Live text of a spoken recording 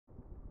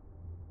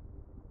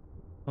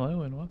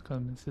Hello and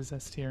welcome, this is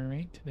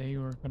STR8. Today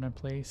we're going to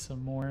play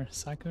some more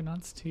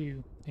Psychonauts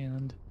 2,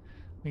 and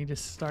we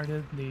just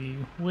started the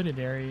wooded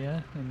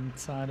area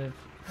inside of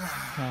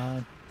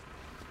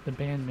the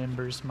band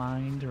member's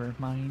mind, or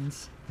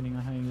minds, depending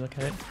on how you look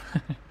at it.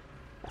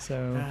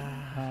 So,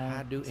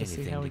 I'd do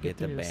anything to get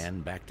the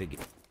band back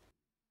together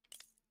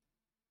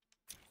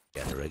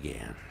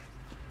again.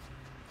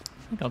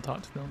 I think I'll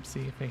talk to them, see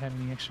if they have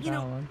any extra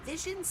dialogue.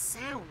 Vision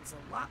sounds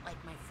a lot like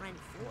my friend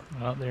Ford.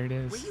 Well, there it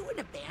is. Were you in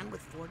a band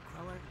with Ford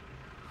Cruller?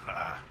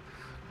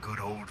 Good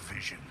old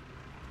Vision.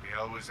 He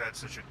always had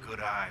such a good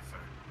eye for,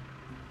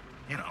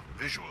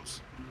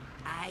 visuals.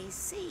 I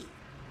see.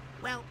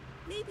 Well,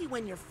 maybe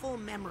when your full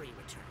memory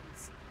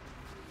returns.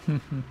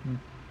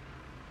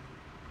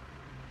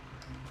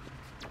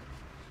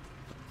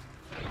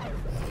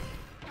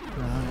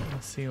 Alright,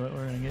 let's see what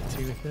we're going to get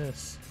to with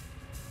this.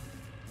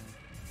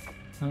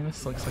 Oh,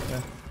 this looks like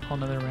a whole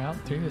nother route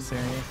through this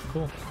area.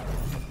 Cool.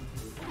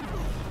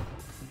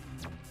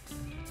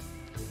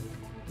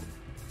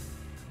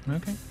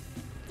 Okay.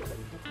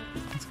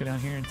 Let's go down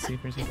here and see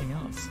if there's anything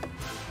else.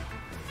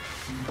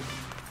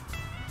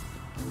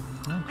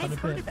 Oh, I've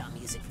heard about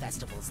music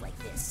festivals like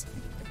this,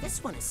 but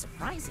this one is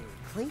surprisingly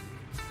clean.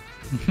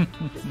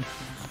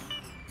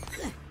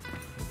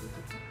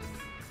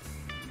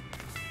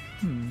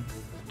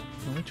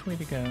 Well, which way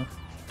to go?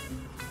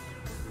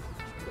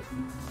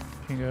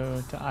 Can you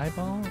go to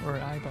eyeball or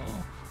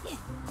eyeball? Yeah.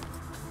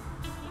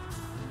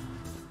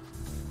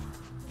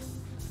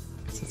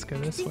 So let's go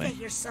this way. I think I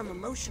hear some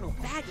emotional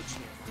baggage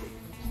here.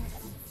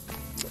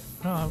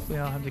 Oh, hopefully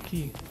I'll have the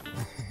key.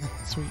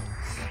 Sweet.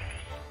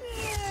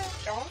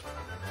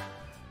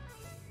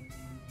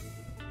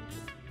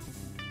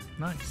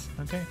 Nice.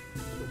 Okay.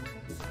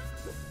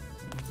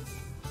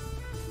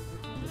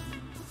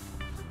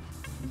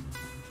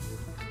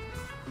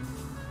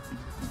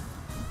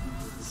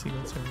 Let's see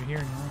what's over here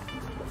now.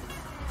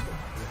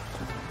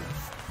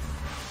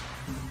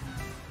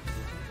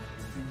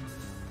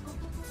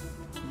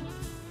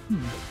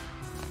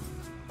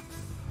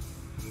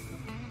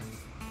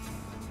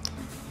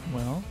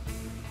 Well,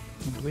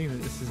 I believe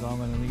that this is all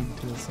going to lead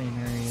to the same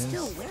areas.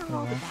 Still, where are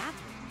all the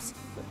bathrooms?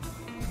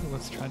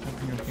 Let's try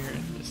jumping over here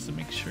just to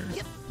make sure.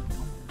 Yep.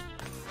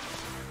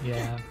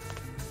 Yeah.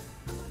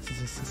 This is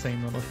just the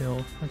same little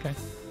hill. Okay.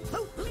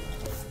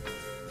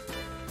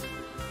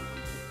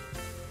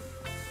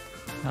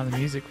 Now the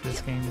music for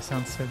this game just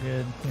sounds so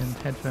good in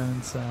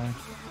headphones,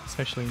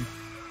 especially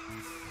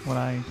what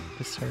I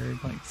just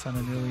heard, like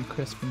sounded really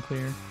crisp and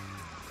clear.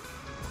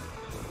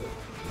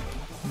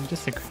 And it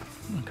just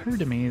occurred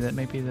to me that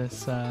maybe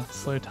this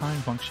slow time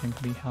function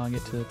could be how I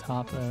get to the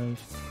top of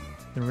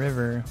the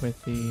river with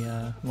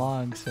the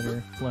logs that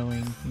are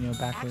flowing,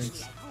 backwards.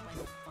 Actually, I hope I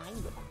don't find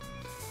them.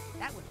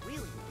 That would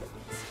really make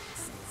me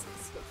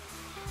senses.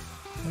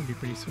 That would be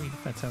pretty sweet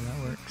if that's how that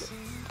works.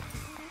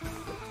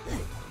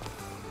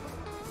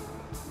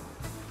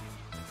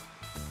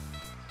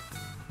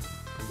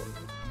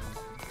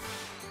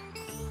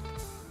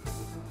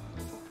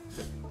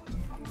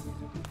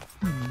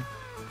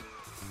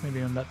 Maybe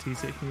I'm about to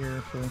use it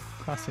here for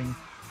crossing.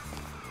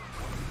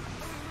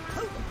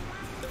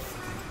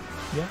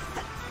 Yeah.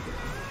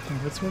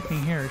 If it's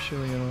working here,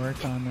 surely it'll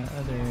work on the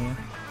other area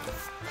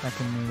back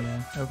in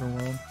the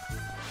overworld.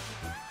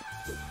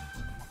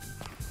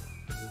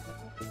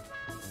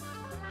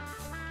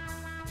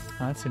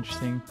 Oh, that's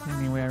interesting.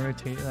 Any way I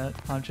rotate that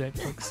object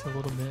looks a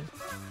little bit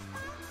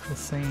the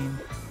same.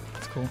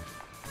 That's cool.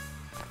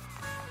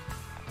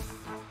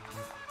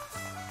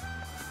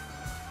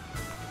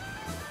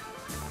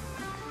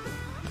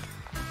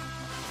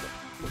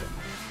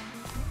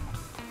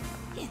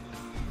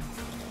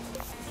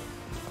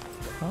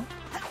 Oh,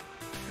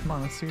 come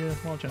on, let's do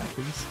a wall jump,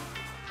 please.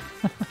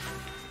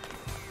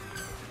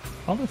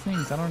 All the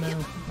things, I don't know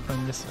if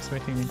I'm just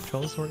expecting the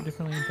controls to work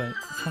differently, but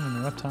I'm having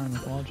a rough time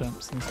with wall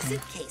jumps in this game.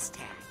 Suitcase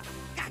tag.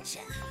 Gotcha.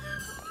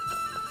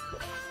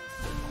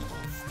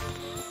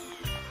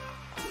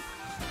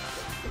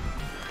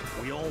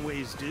 We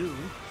always do.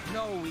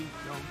 No, we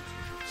don't.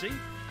 See?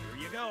 Here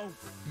you go.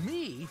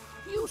 Me?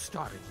 You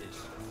started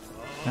this.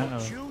 Oh, Uh-oh.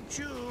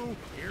 choo-choo.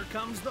 Here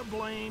comes the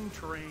blame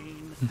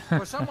train.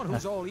 For someone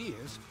who's all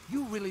ears,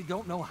 you really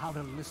don't know how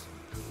to listen.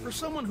 For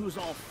someone who's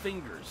all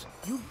fingers,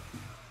 you...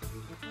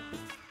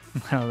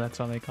 Oh, that's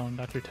all they call him,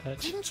 Dr.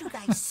 Touch. Didn't you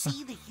guys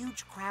see the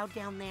huge crowd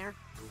down there?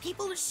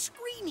 People are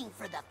screaming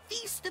for the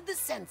Feast of the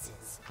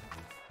Senses.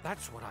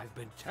 That's what I've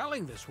been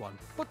telling this one.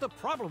 But the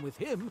problem with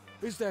him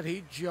is that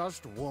he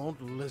just won't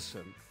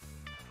listen.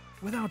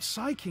 Without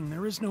psyching,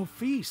 there is no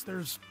feast.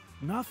 There's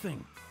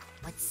nothing.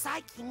 But Psy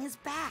King is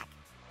back.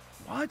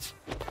 What?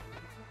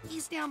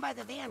 He's down by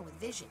the van with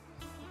Vision.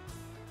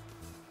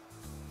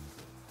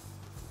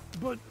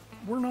 But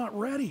we're not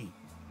ready.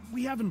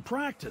 We haven't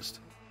practiced.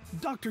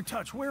 Dr.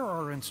 Touch, where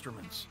are our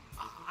instruments?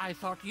 I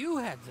thought you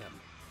had them.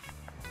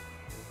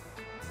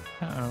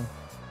 Uh-oh.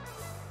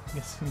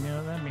 Guess you know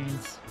what that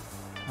means.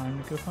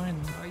 Time to go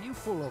find them. Are you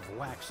full of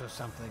wax or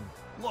something?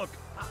 Look,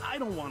 I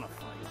don't want to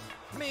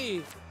fight.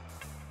 Me?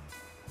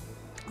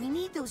 We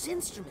need those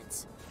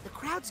instruments. The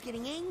crowd's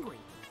getting angry.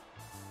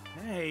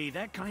 Hey,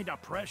 that kind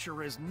of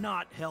pressure is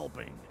not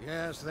helping.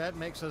 Yes, that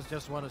makes us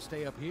just want to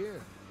stay up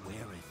here, where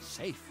it's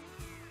safe.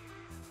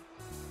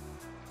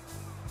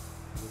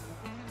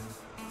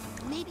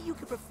 Maybe you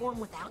could perform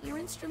without your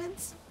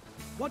instruments?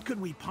 What could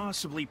we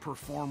possibly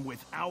perform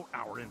without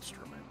our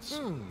instruments?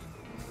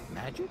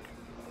 Magic?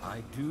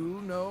 I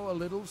do know a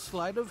little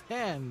sleight of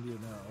hand, you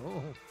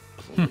know.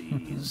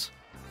 Please.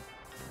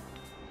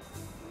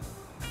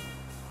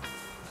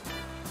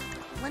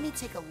 Let me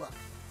take a look.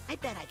 I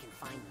bet I can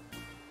find them.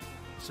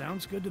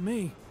 Sounds good to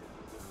me.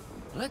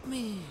 Let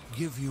me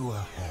give you a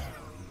hand.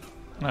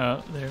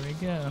 Oh, there we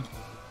go.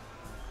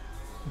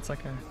 It's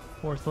like our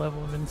 4th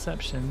level of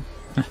Inception.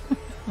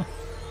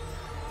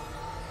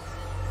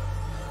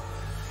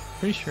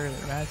 Pretty sure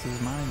that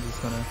Raz's mind is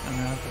gonna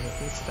unravel at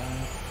this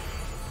time.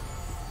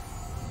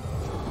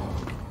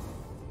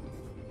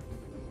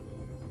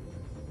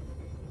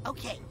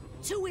 Okay,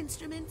 2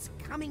 instruments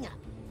coming up.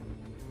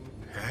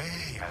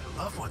 Hey, I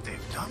love what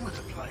they've done with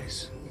the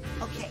place.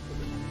 Okay,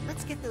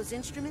 let's get those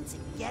instruments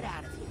and get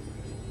out of here.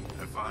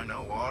 If I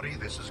know Audie,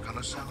 this is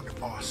gonna sound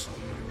awesome.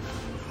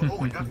 Oh,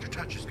 and Dr.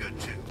 Touch is good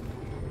too.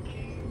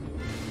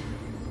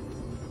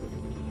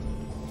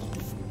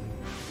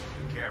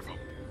 Careful.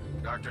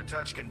 Dr.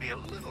 Touch can be a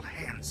little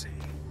handsy.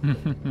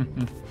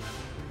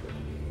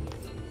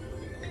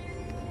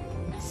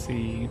 Let's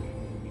see.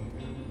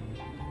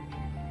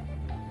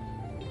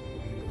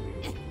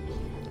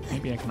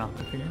 Maybe I can hop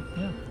up here.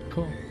 Yeah,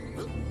 cool.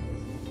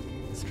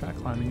 Let's try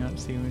climbing up,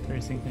 see if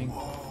there's anything.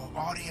 Oh,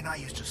 Audie and I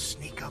used to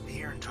sneak up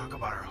here and talk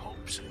about our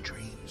hopes and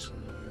dreams.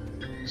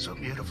 So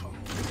beautiful.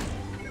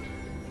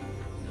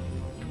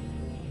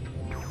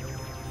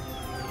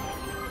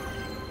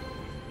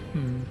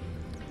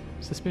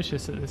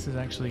 Suspicious that this is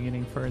actually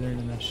getting further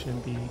than this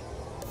should be.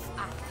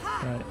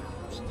 Aha! But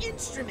The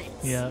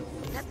instruments! yeah,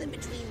 Nothing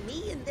between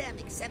me and them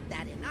except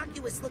that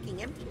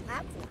innocuous-looking empty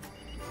platform.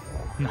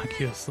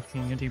 innocuous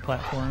looking empty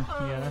platform.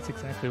 Yeah, that's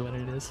exactly what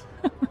it is.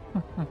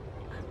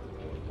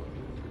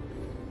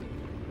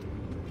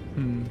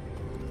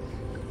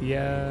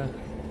 Yeah,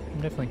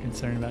 I'm definitely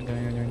concerned about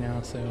going over there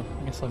now, so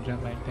I guess I'll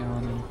jump back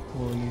down and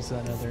we'll use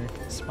that other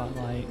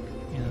spotlight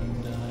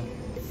and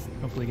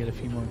hopefully get a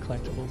few more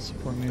collectibles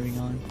before moving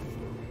on.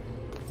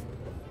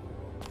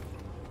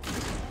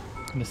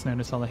 I just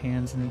noticed all the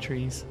hands in the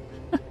trees.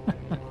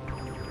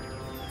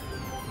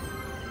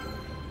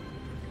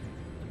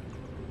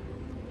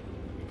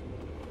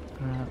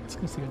 Alright, let's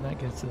go see what that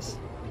gets us.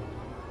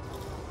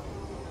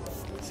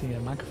 See a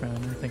microphone,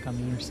 I think, on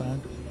the other side.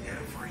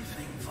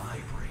 Everything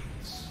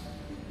vibrates.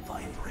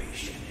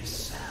 Vibration is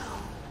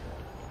sound.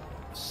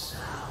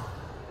 Sound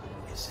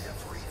is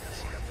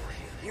everything.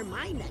 You're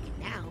my nugget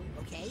now,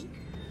 okay?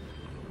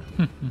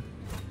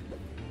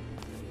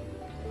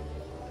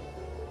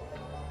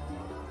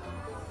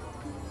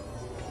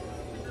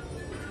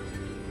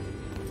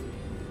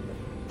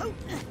 Oh,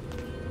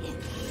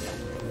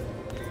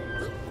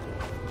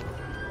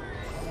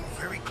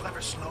 Very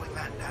clever slowing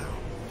that down.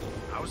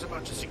 I was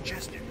about to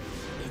suggest it.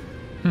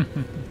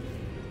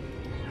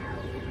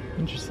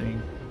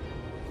 Interesting.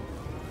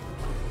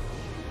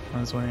 I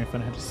was wondering if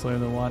I'd have to slow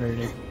the water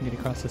to get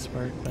across this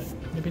part, but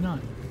maybe not.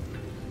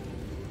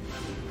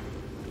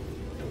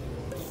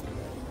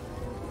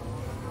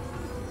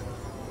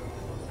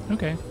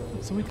 Okay,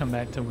 so we come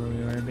back to where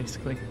we were,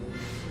 basically.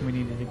 We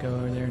needed to go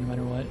over there no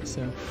matter what,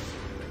 so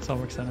this all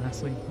works out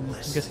nicely. I'm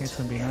guessing it's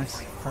going to be a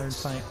nice, hard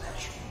fight.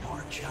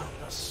 March out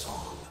a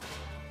song.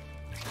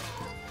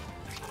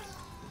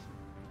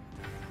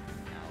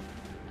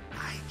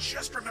 I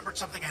just remembered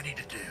something I need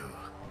to do.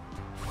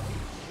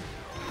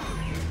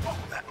 Oh,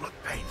 that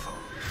looked painful.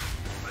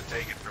 But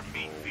take it from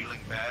me, feeling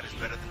bad is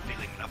better than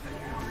feeling nothing.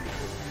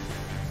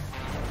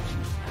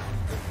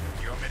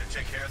 You want me to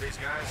take care of these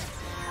guys?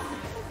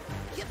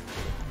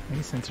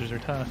 These sensors are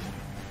tough.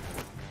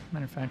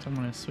 Matter of fact, I'm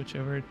going to switch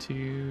over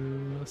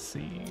to, let's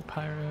see,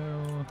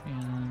 Pyro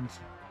and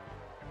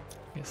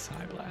I guess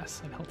Psy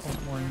Blast. That'd help a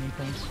lot more than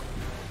anything.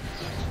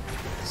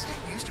 This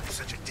didn't used to be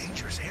such a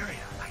dangerous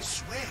area, I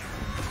swear.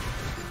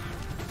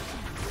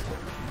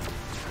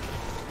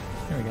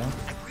 There we go.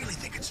 I really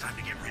think it's time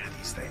to get rid of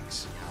these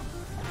things.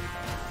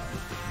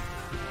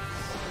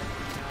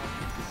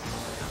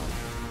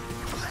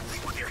 That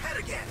thing with your head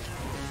again.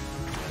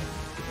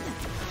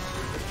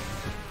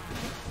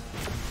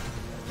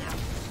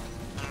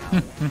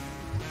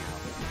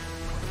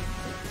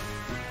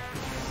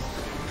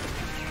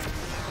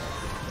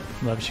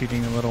 Love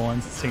shooting the little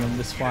ones and seeing them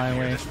just fly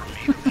away.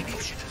 Maybe you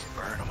should just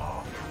burn them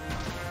all.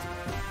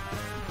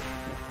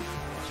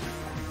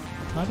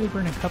 I did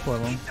burn a couple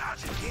of them.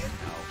 Dodge it, kid.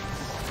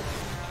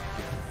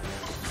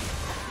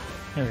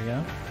 There we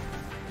go.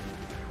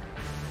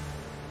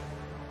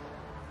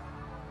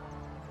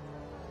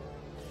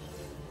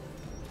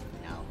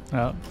 Oh,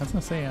 I was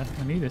gonna say,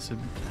 I knew this would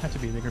have to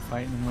be a bigger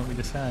fight than what we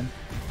just had.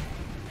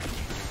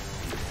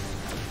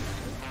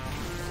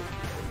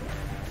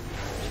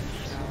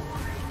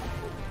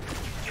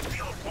 Get the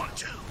old one,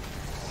 too.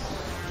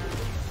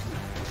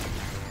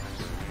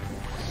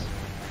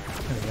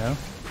 There we go.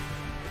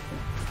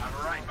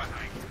 right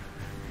behind you.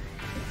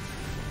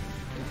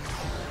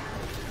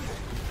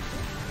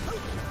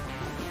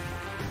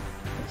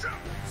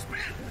 Jump,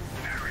 spin,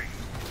 parry.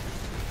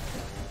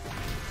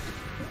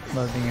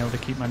 Love being able to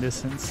keep my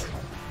distance.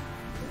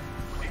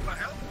 Need my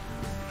help?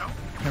 No.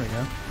 There we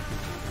go.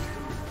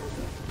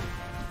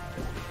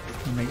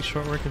 I'll make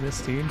short work of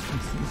this dude.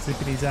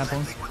 Zippity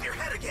zapples. Think with your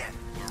head again.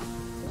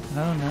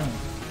 Oh no.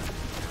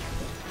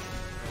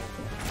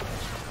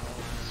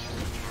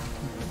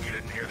 You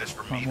didn't hear this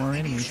from Want me. more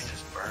Maybe you enemies. should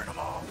just burn them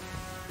all.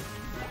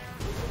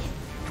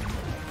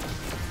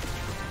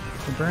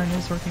 The burn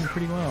is working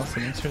pretty well, so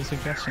thanks for the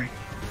suggestion.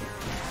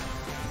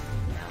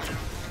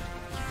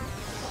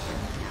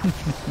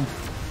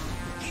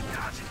 Keep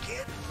dodging,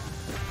 kid.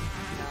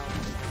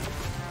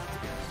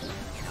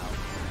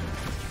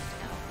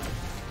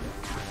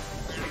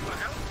 Need my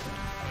help?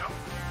 No.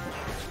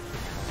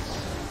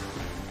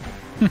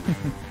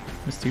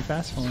 It was too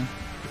fast for him.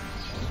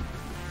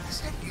 This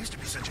didn't used to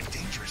be such a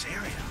dangerous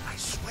area, I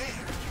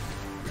swear.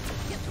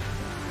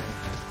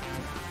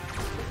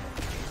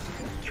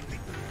 Yippee.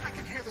 I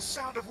can hear the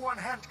sound of one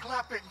hand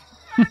clapping.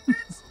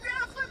 It's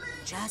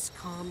deafening. Just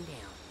calm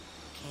down,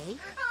 okay?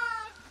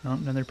 Oh,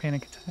 another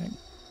panic attack.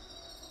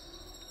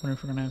 Wonder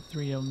if we're gonna have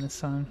 3 of them this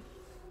time.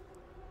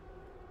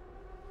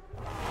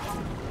 Well,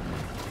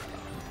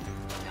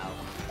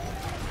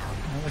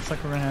 it looks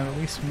like we're gonna have at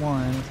least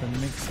one with a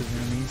mix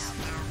of enemies.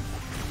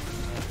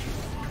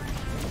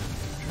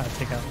 Try to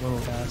take out little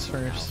guys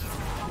first.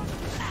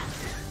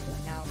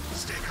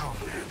 Stay calm,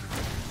 man.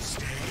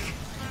 Stay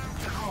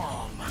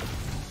calm.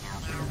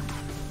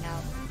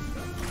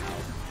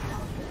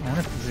 I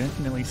wonder if he's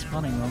infinitely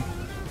spawning them.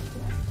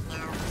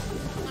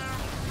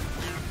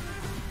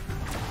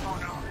 Oh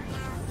no.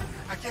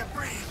 I can't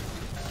breathe.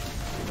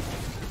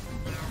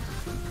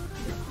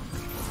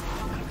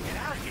 Get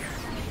out of here.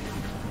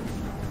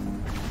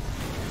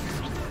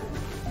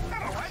 I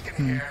don't like it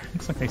here.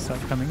 Looks like they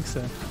stopped coming, so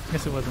I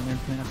guess it wasn't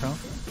infinite after all.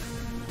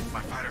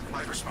 My fight or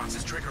flight response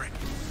is triggering.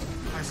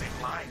 I say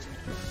flight.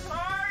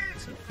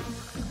 Flight!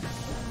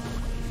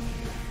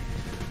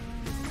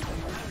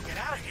 Get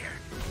out of here.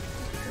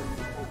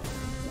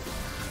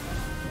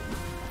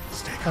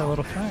 Stay A calm.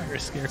 little fire,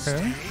 Scarecrow.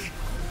 Stay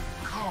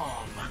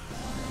calm.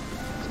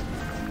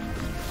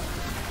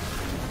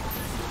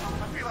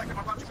 I feel like I'm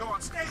about to go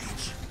on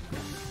stage.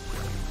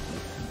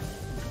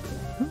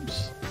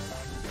 Oops.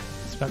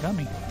 It's about got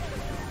me.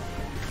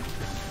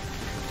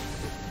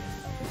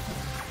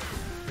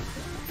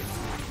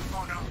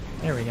 Oh no.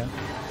 There we go.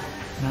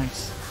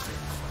 Nice.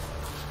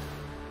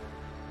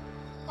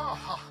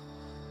 Oh,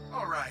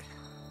 all right.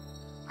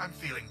 I'm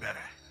feeling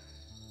better.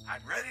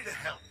 I'm ready to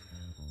help.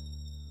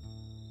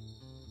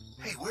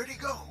 Hey, where'd he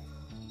go?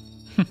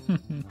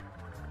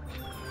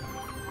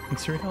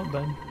 Thanks for your help,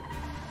 bud.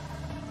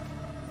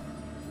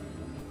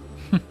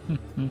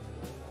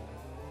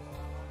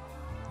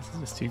 This is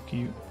just too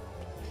cute.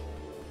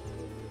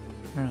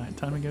 Alright,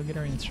 time to go get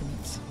our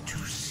instruments. To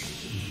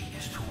see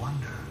is to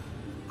wonder,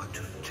 but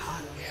to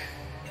touch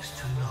is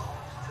to know.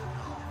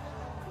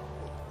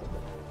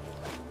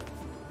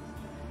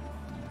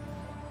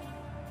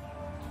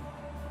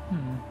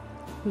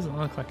 Doesn't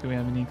look like we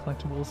have any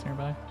collectibles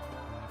nearby.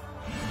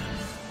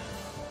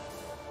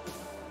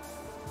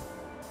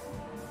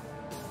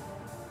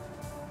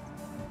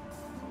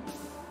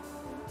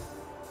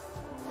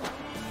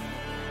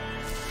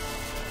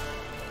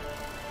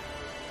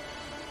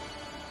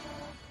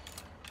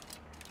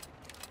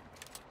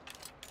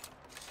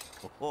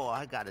 Oh,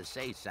 I gotta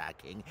say,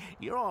 King,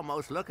 you're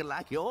almost looking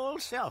like your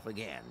old self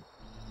again.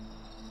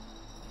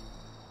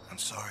 I'm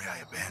sorry I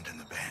abandoned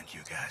the band,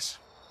 you guys.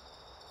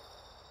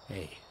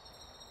 Hey,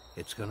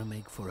 it's gonna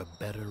make for a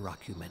better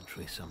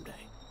rockumentary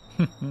someday.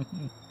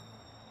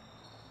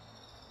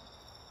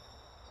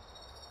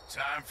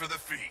 Time for the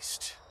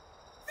feast.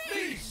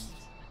 Feast!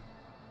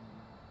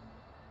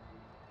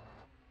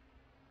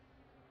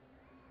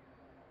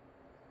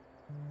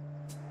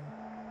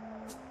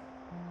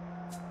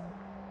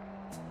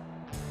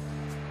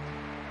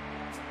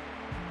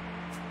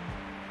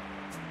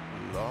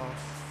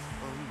 Lost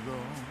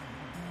alone,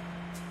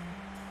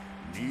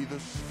 neither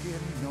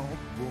skin nor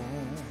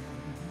bone.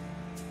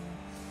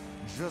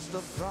 Just a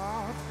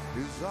thought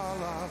is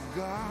all I've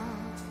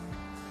got.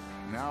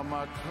 Now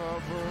my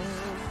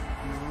cover's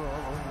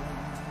blown.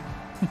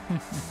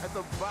 At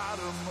the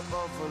bottom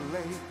of a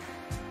lake,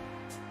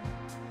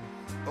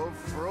 a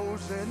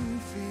frozen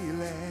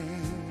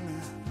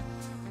feeling.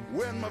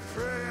 When my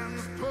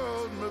friends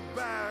pulled me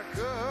back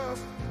up,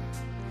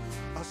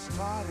 I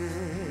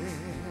started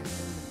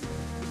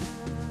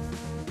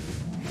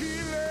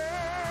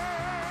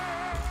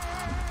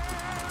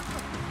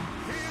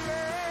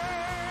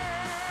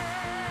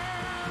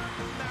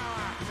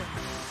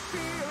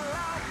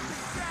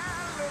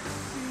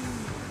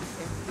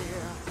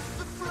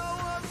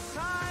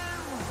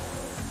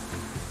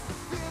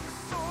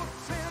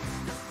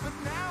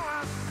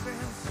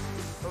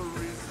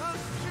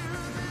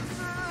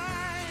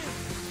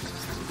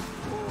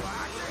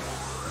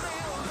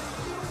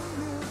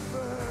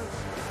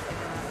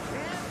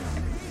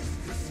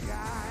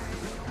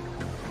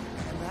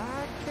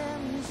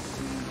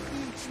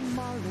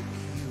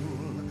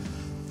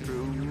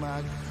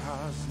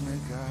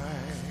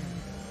sky.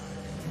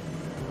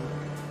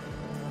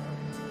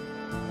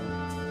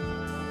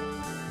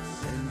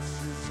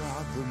 Senses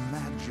are the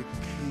magic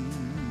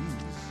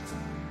keys.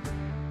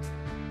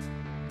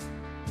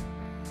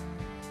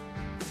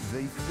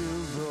 They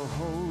fill the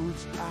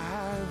holes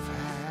I've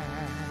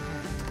had,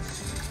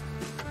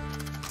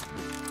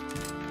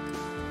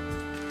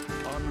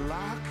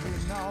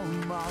 unlocking all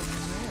my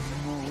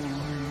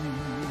memories,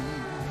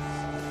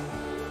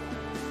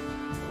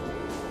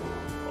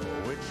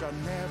 which I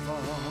never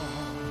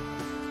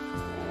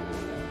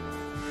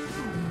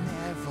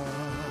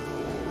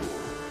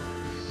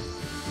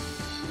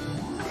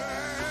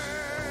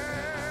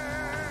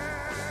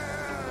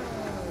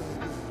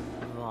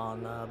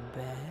Wanna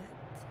bet,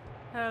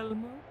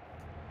 Elmo?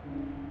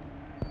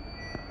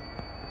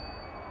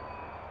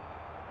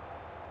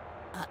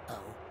 Uh-oh.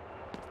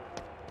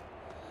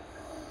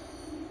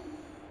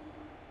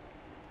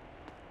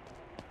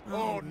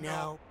 Oh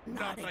no,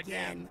 not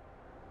again.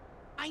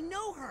 I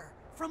know her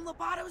from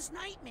Lobato's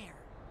nightmare.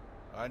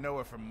 I know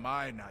her from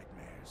my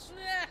nightmares.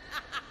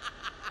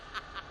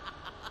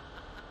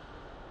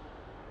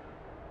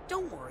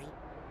 Don't worry,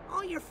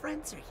 all your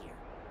friends are here.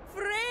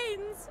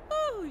 Friends?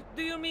 Oh,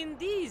 do you mean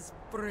these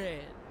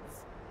friends?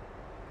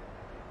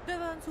 The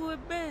ones who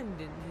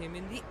abandoned him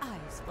in the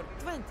ice for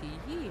 20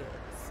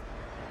 years.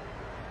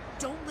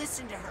 Don't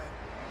listen to her.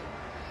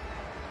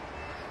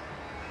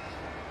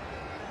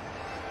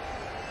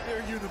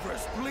 Their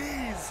universe,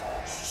 please!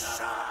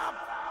 Shut up!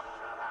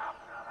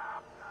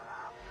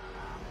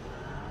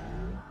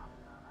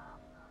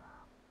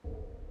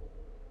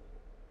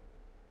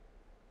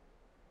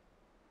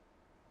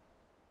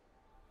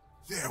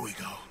 There we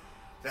go.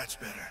 That's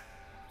better.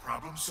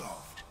 Problem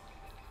solved.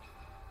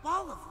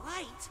 Ball of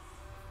light?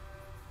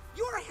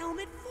 You're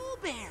Helmet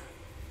Fullbear!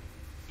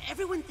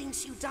 Everyone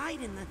thinks you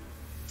died in the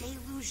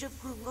deluge of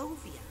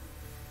Grulovia.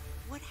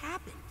 What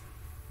happened?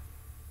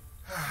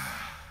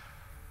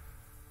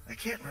 I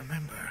can't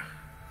remember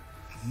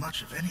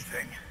much of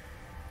anything.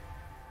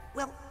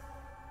 Well,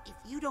 if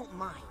you don't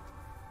mind,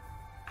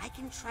 I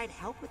can try to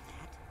help with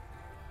that.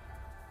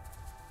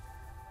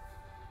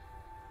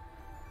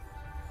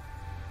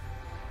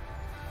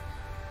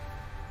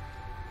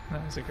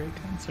 That was a great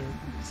concert.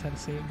 Sad to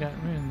see it got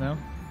ruined though.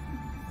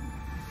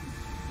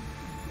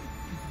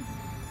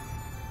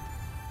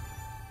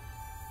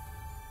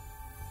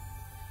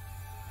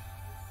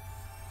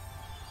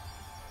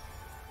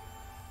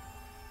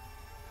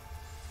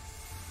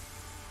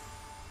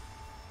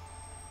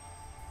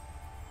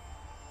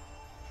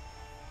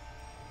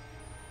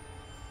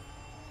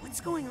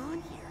 What's going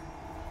on here?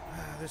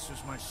 This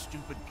was my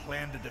stupid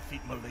plan to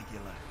defeat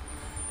Maligula.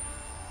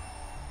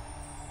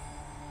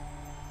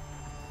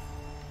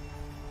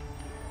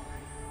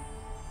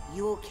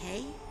 You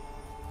okay?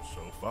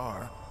 So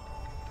far.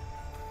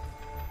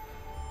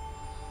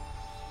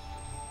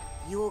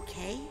 You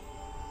okay?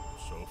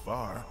 So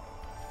far.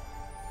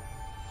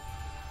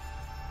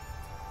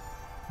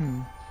 I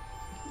don't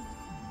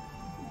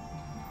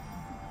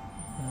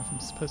know if I'm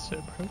supposed to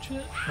approach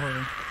it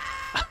or.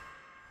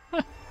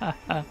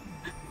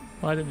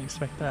 Well, I didn't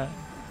expect that.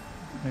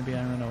 Maybe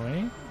I run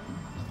away?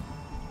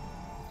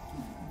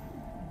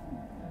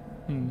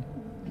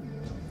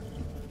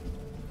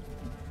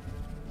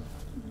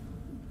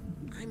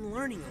 I'm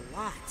learning a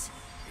lot.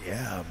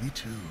 Yeah, me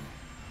too.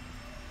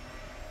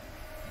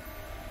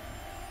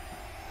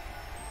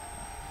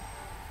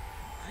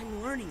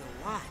 I'm learning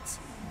a lot.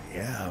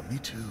 Yeah, me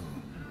too.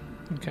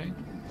 Okay.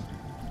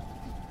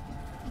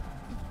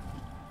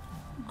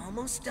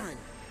 Almost done.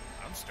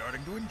 I'm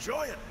starting to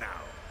enjoy it now.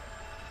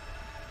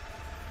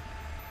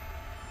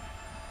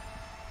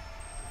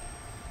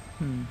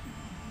 I'm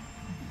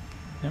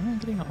not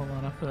getting a whole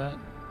lot off of that.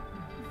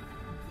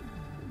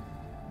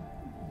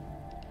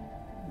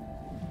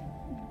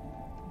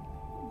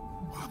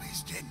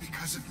 Bobby's dead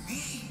because of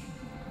me.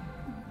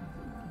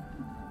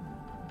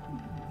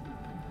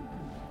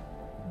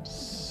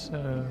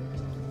 So,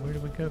 where do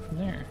we go from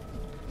there?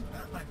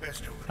 Not my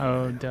best over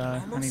Oh, here.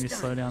 duh. I need to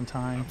slow down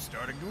time. I'm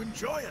starting to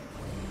enjoy it.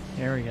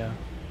 There we go.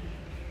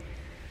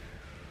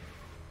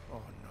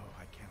 Oh no,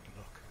 I can't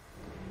look.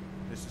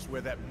 This is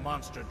where that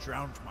monster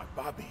drowned my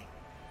Bobby.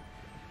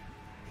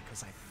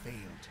 Because I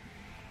failed.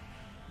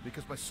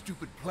 Because my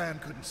stupid plan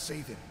couldn't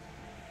save him.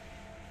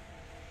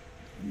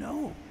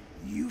 No,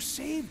 you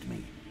saved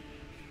me.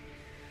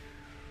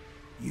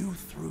 You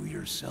threw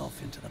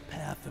yourself into the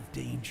path of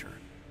danger,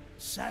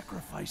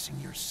 sacrificing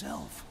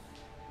yourself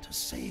to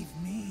save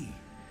me.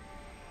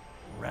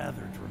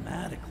 Rather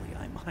dramatically,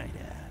 I might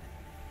add.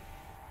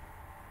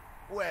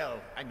 Well,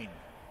 I mean,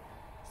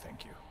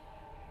 thank you.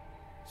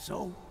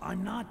 So,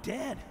 I'm not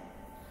dead.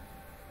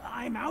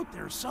 I'm out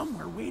there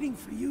somewhere waiting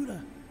for you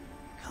to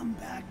come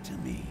back to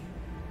me.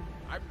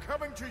 I'm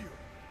coming to you,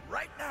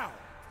 right now.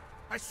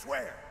 I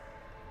swear.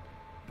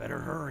 Better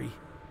hurry.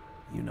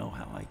 You know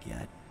how I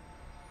get.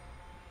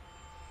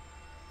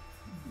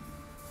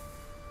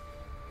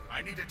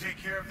 I need to take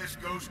care of this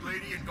ghost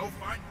lady and go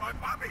find my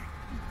Bobby.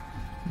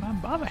 My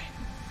Bobby.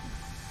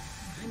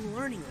 I'm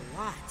learning a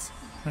lot.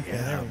 Okay,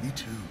 Yeah, there we me go.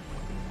 too.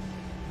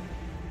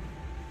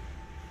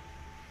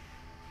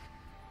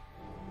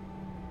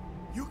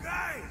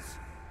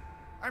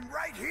 I'm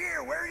right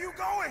here! Where are you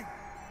going?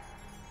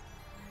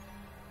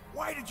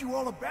 Why did you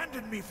all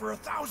abandon me for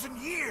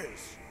 1,000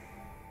 years?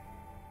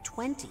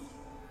 20.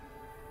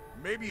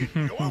 Maybe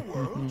in your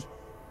world?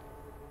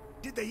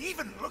 Did they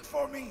even look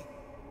for me?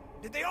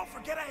 Did they all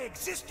forget I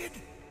existed?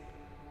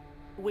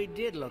 We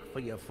did look for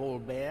your full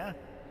bear.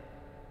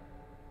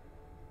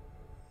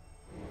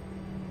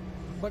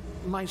 But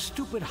my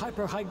stupid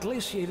hyper-high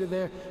glaciator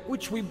there,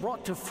 which we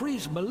brought to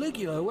freeze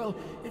Maligula, well,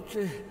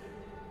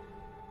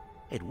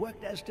 It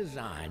worked as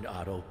designed,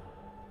 Otto.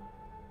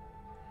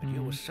 But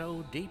you were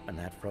so deep in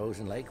that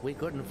frozen lake, we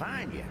couldn't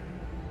find you.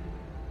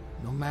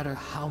 no matter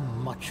how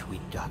much we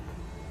dug.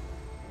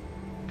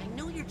 I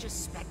know you're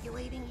just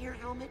speculating here,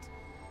 Helmet,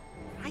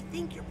 but I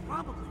think you're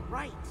probably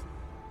right.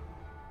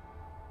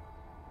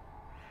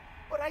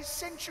 But I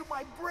sent you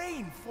my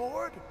brain,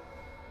 Ford.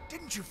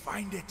 Didn't you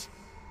find it?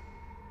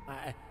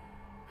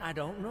 I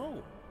don't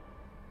know.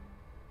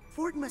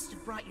 Ford must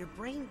have brought your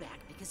brain back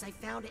because I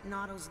found it in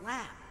Otto's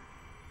lab.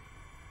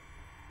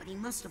 But he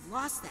must have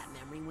lost that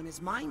memory when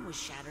his mind was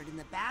shattered in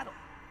the battle.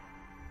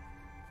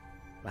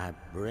 My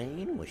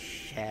brain was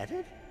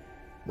shattered?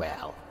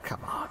 Well,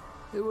 come on.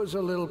 It was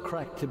a little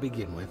cracked to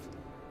begin with.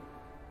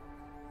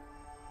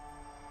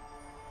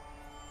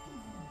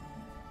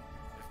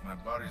 If my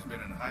body's been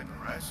in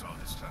hyper-ice all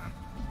this time,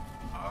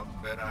 I'll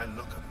bet I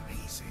look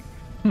amazing.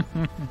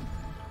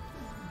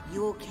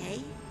 You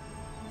okay?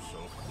 So,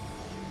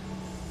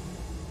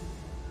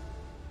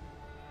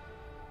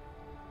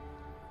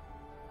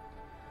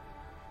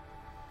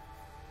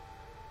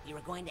 You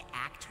were going to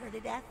act her to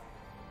death?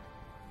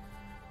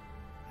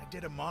 I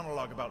did a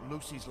monologue about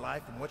Lucy's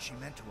life and what she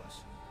meant to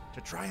us,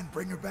 to try and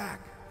bring her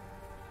back.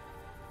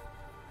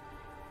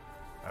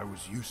 I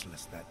was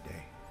useless that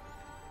day.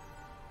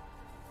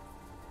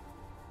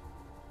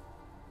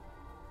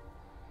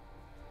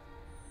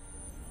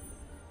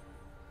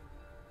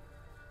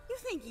 You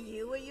think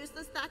you were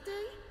useless that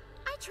day?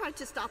 I tried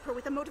to stop her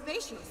with a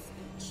motivational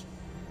speech.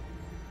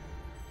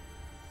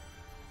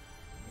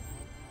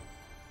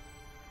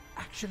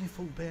 Actually,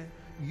 Fulbert,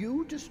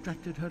 you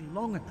distracted her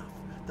long enough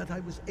that I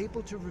was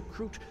able to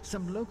recruit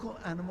some local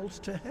animals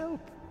to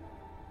help.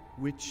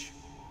 Which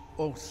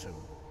also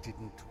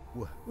didn't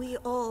work. We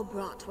all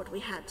brought what we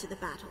had to the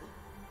battle.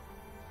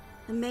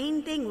 The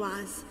main thing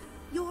was,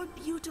 your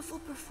beautiful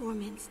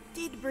performance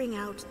did bring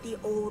out the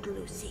old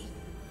Lucy.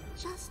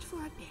 Just for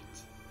a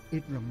bit.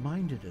 It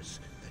reminded us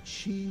that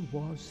she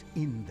was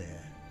in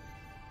there.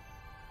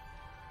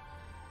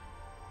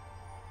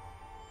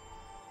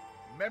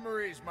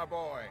 Memories, my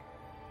boy.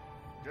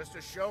 Just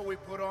a show we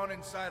put on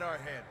inside our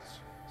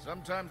heads.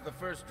 Sometimes the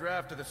first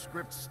draft of the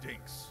script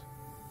stinks.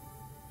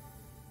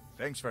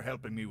 Thanks for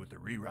helping me with the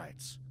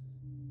rewrites.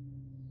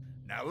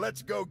 Now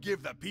let's go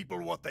give the people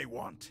what they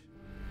want.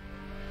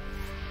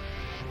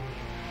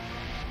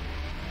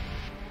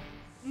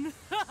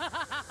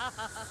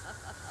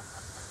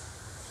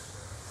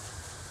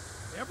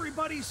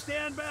 Everybody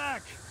stand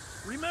back.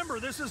 Remember,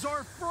 this is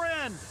our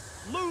friend,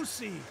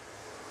 Lucy.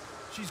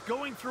 She's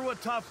going through a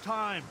tough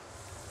time.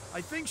 I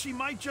think she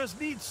might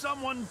just need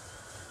someone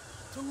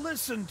to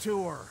listen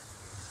to her.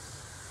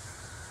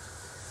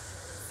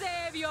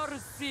 Save your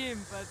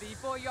sympathy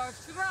for your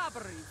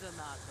strawberry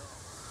tomato.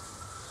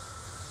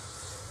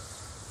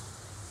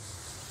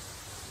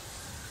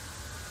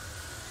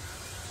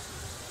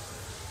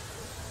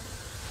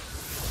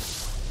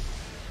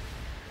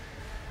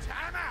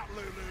 Time out,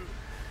 Lulu.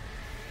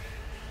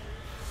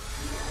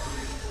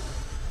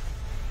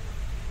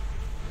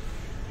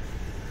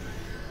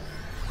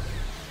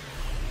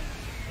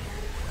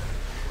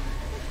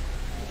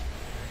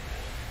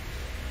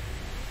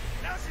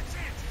 Now's your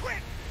chance,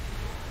 quick!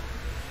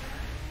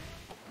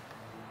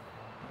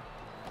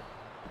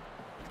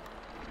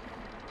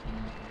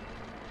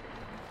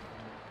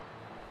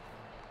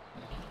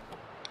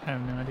 I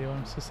have no idea what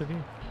I'm supposed to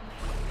do.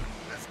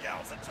 This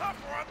gal's a tough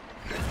one.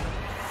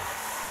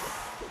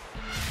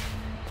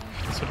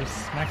 Sort of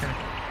smack her.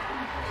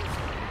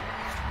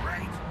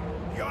 Great!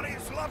 The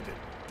audience loved it.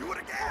 Do it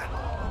again!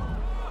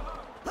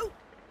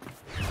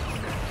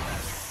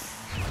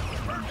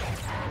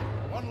 Perfect!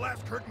 One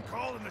last curtain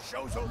call and the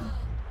show's over.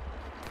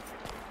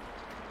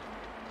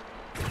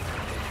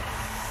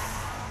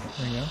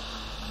 There we go.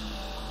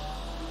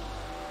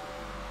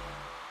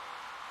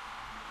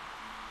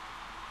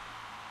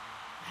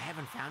 I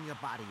haven't found your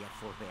body yet,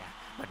 Fulbert,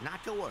 but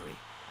not to worry.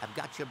 I've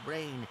got your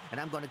brain, and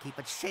I'm going to keep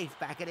it safe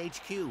back at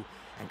HQ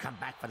and come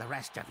back for the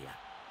rest of you.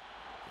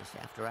 Just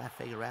after I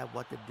figure out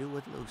what to do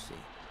with Lucy.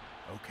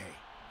 Okay,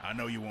 I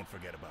know you won't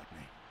forget about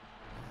me.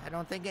 I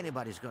don't think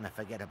anybody's going to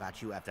forget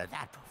about you after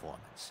that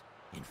performance.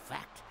 In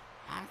fact,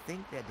 I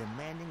think they're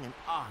demanding an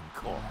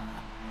encore.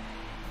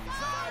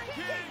 Side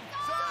King!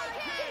 Side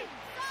King!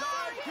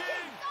 Side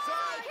King!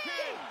 Side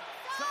King!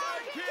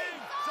 Side King!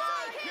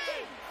 Side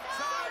King!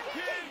 Side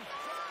King!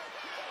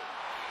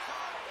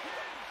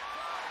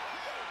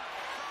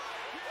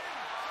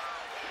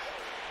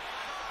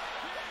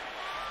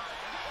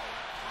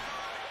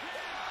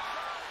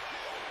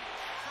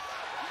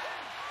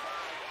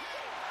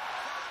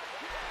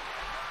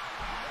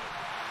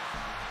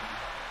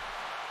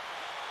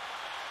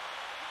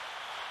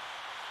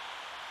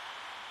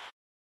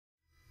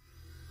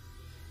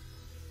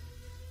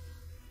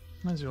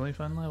 That was a really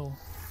fun level.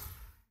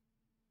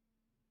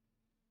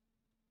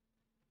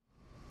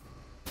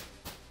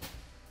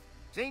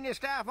 Senior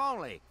staff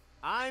only.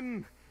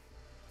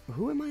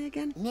 Who am I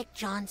again? Nick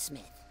John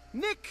Smith.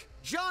 Nick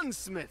John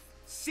Smith,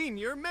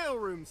 senior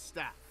mailroom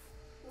staff.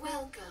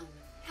 Welcome,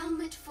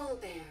 Helmut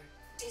Fullbear,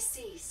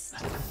 deceased.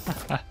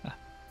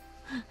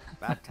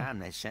 About time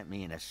they sent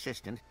me an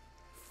assistant.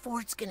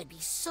 Ford's gonna be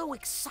so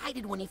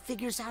excited when he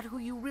figures out who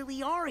you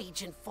really are,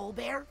 Agent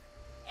Fullbear.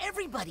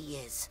 Everybody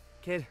is.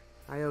 Kid,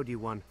 I owed you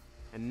one,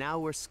 and now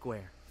we're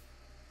square.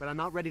 But I'm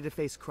not ready to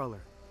face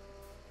Cruller.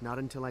 Not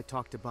until I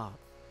talk to Bob.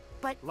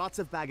 But... Lots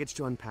of baggage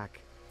to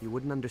unpack. You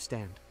wouldn't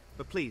understand.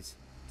 But please,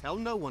 tell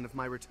no one of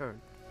my return.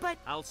 But...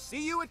 I'll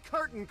see you at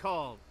curtain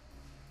call!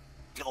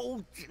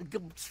 Oh,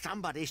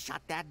 somebody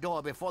shut that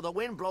door before the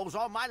wind blows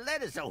all my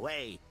letters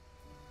away.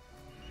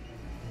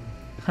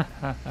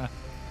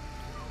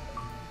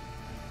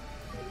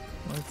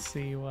 Let's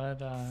see what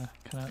kind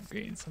of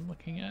upgrades I'm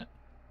looking at.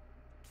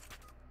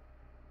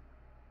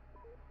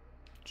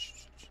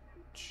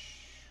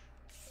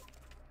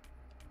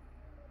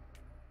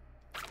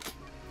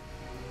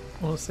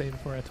 We'll say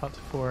before I talk to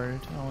Ford,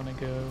 I want to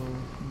go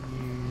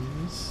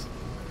use...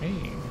 Hey,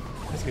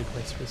 that's a good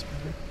place for this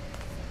movie.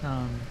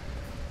 I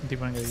do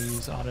want to go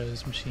use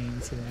Otto's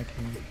machine so that I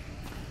can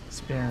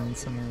spend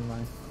some of my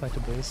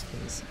collectibles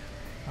because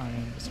I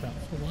am just about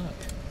full up.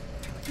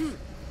 Dude,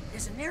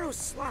 there's a narrow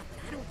slot,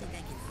 but I don't think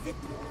I can fit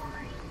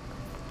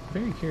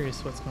through. Very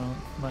curious what's going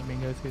to let me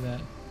go through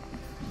that.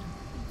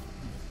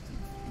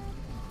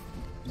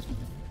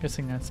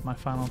 Guessing that's my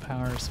final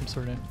power, some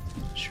sort of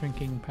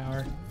shrinking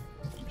power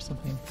or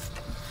something.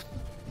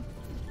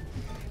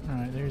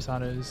 Alright, there's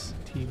Otto's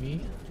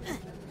TV.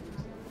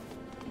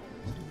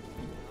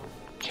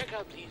 Check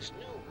out these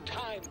new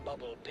time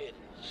bubble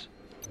pins.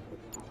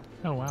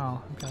 Oh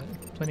wow, I've got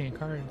plenty of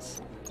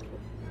cards.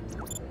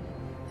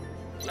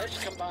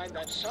 Let's combine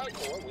that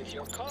Psychor with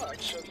your card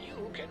so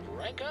you can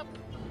rank up.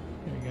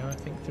 There we go, I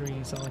think 3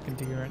 is all I can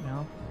do right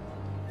now.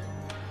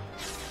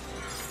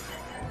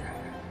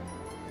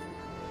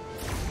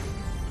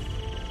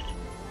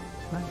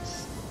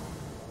 Nice.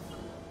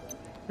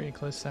 Pretty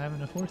close to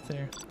having a 4th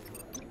there.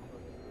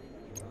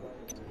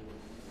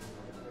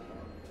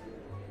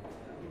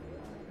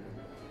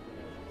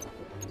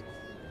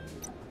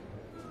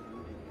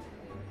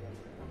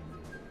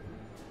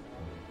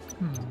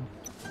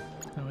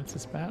 Oh, it's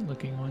this bad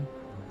looking one.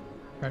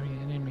 Grabbing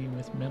an enemy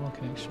with metal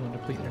connection will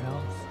deplete their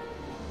health.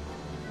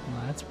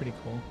 Well, that's pretty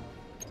cool.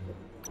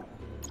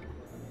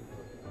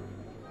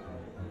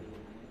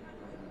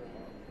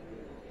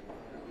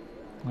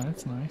 Well,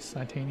 that's nice.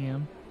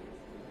 Titanium.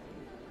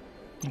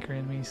 Anchor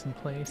enemies in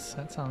place.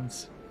 That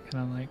sounds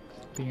kind of like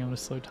being able to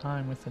slow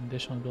time with an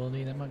additional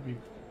ability. That might be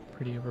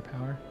pretty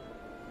overpowered.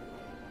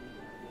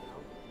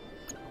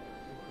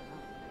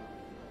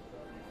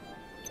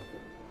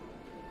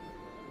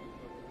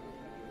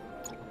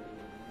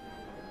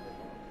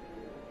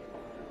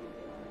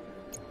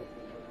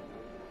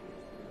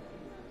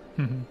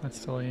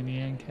 That's totally a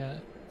Nyan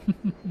cat.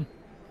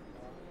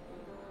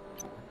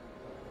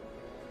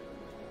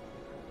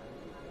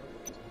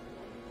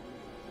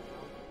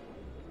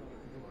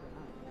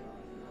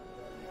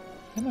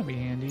 That might be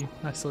handy.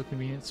 Nice little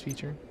convenience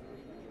feature.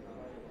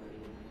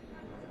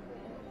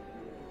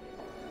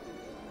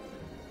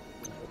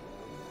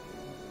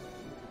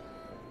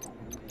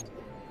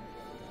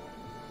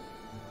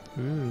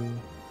 Ooh.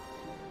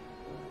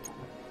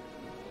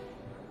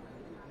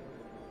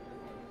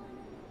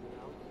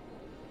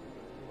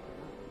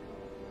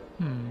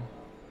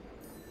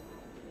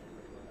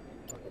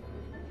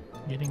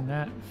 Getting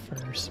that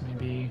first may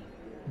be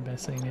the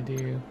best thing to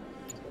do.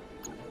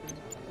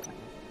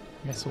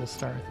 I guess we'll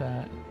start with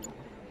that.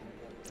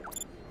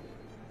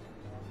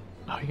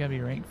 Oh, you gotta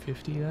be rank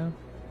 50 though?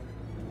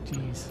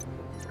 Jeez.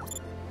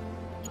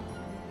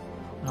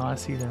 Oh, I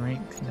see the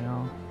ranks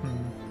now.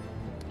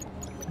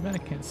 I bet I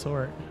can't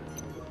sort.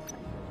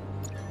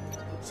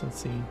 So let's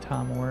see,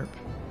 Time Warp.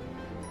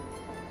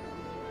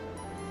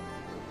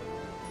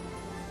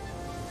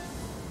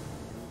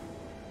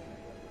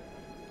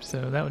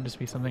 So that would just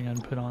be something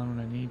I'd put on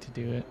when I need to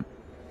do it.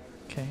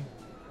 Okay.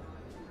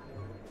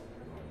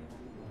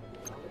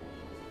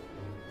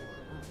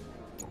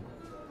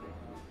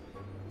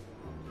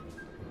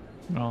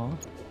 Aw.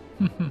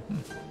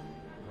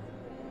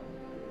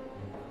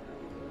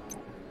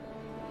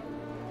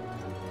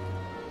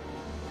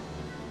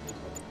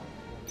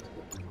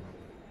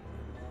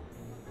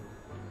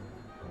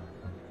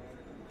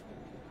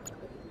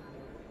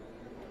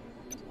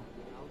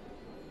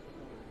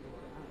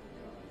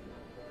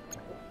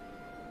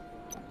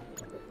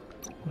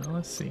 Well,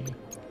 let's see.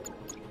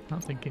 I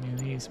don't think any of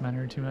these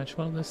matter too much.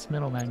 Well, this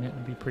middle magnet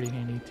would be pretty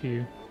handy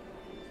too.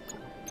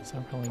 So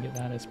I'll probably get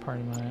that as part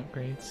of my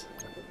upgrades.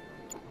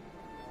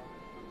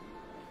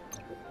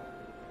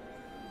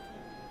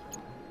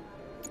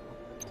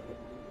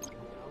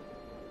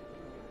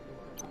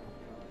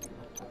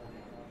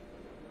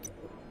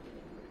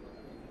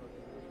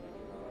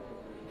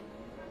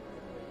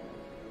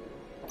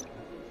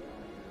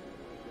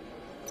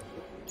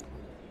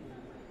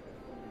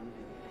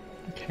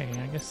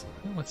 Okay, I guess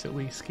let's at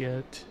least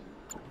get...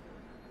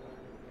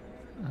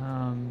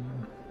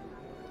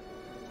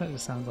 that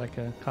just sounds like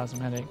a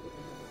cosmetic.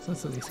 So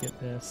let's at least get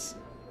this.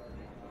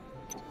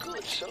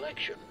 Good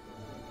selection.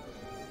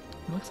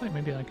 It looks like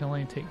maybe I can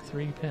only take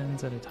 3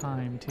 pins at a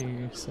time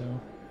too, so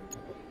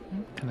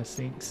kind of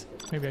sinks.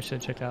 Maybe I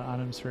should check out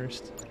items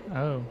first.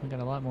 Oh, we got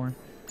a lot more.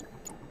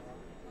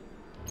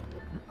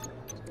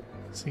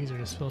 So these are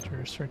just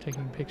filters for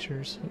taking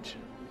pictures, which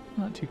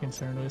I'm not too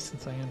concerned with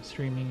since I am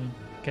streaming and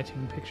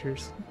getting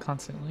pictures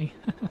constantly.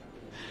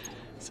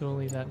 So we'll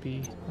leave that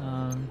be.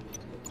 Oh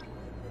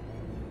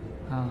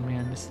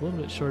man, just a little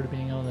bit short of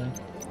being able to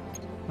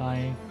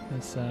buy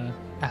this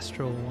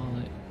astral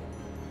wallet.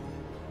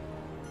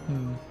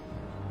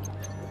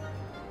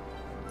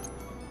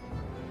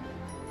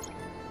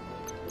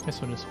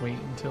 Guess we'll just wait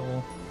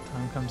until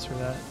time comes for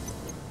that.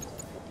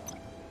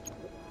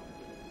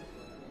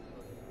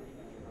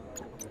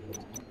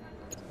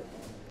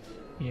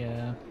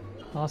 Yeah,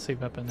 I'll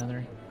save up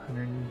another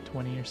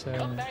 120 or so.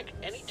 Come back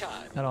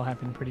anytime. That'll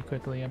happen pretty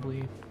quickly, I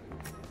believe.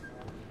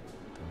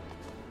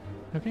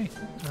 Okay,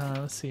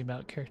 let's see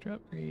about character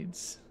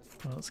upgrades.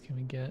 What else can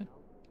we get?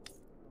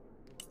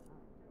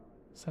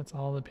 So that's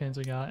all the pins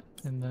we got,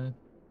 and the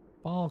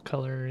ball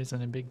color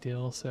isn't a big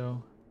deal,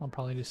 so I'll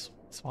probably just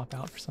swap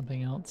out for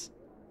something else.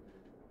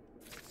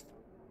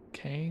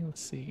 Okay,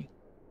 let's see.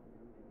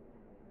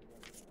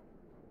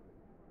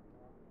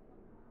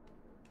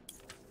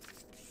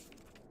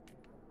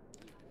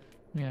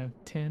 We have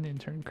 10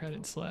 intern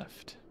credits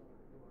left.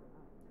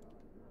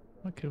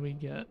 What could we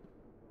get?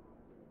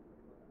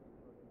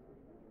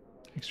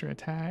 Extra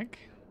attack.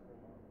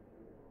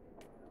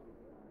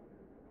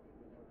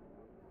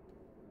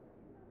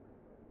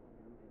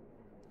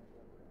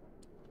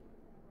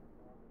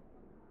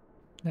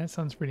 That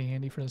sounds pretty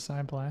handy for the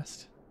side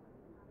blast.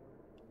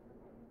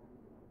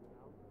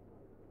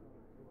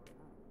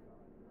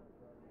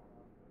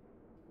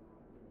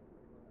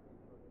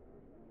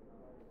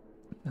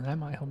 And that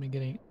might help me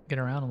get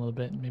around a little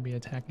bit and maybe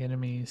attack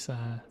enemies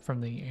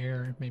from the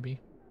air, maybe.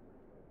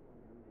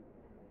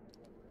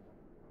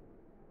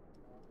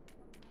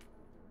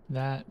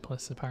 That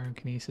plus the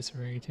pyrokinesis are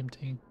very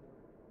tempting.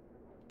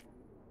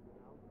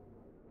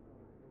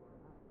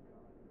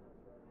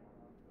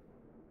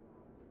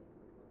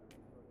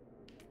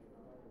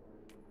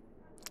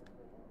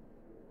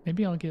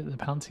 Maybe I'll get the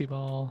bouncy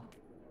ball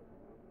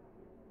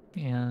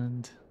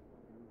and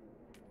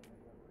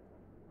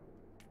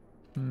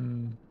I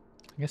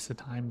guess the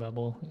time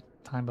bubble.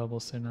 Time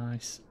bubble's so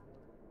nice.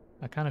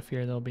 I kind of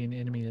fear there'll be an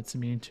enemy that's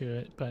immune to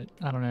it, but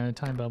I don't know,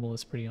 time bubble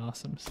is pretty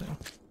awesome, so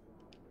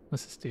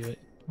let's just do it.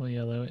 We'll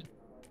yellow it.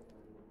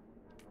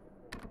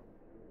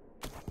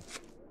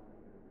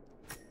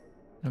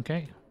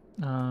 Okay.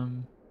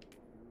 Rank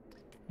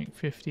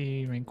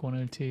 50, rank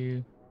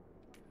 102.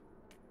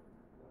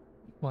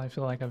 Well, I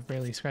feel like I've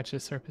barely scratched the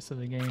surface of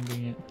the game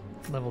being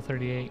at level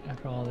 38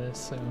 after all this,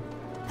 so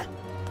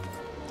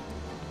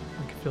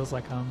it feels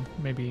like I'm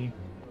maybe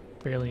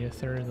barely a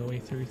third of the way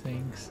through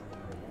things.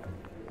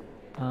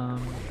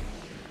 Oh,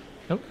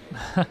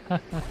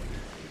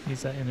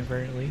 use that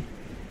inadvertently.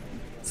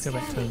 Let's go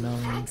back to the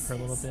melon for a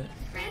little bit.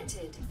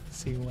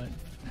 See what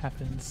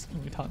happens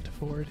when we talk to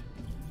Ford.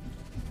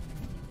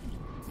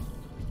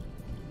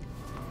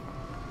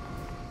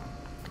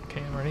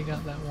 Okay, I've already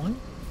got that one,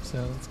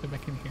 so let's go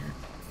back in here.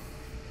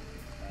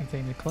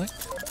 Anything to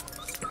collect?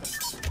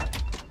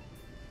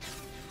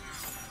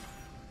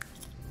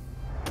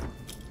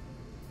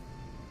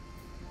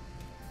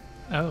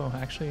 Oh,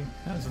 actually,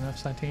 that was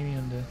enough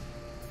titanium to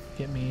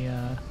get me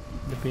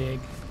the big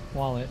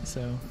wallet,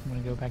 so I'm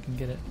gonna go back and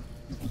get it.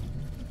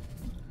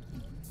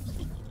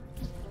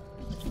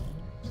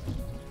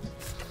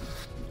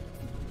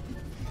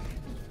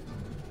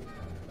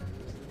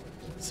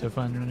 So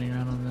fun running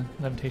around on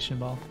the levitation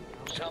ball.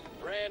 Some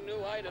brand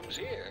new items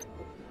here.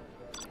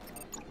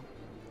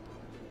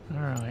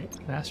 Alright,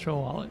 an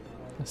astral wallet.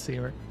 Let's see,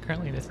 we're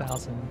currently at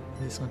 1,000.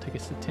 Is this gonna take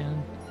us to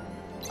 10?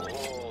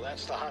 Oh,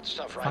 that's the hot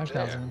stuff right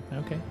 5,000,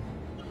 okay.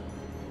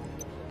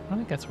 I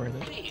think that's worth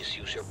it. Please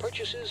use your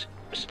purchases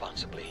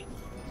responsibly.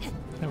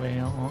 That way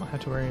I won't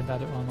have to worry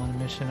about it while I'm on a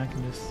mission. I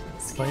can just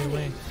play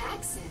away.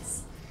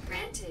 Access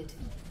granted.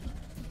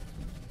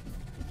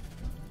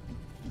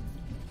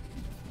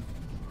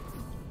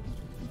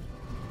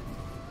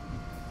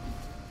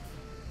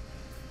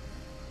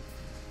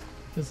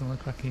 Doesn't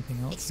look like anything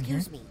else in here.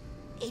 Excuse me,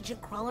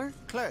 Agent Cruller?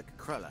 Clerk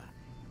Cruller.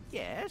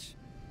 Yes?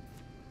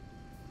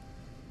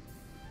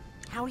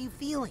 How are you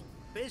feeling?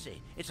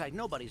 Busy. It's like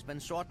nobody's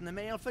been sorting the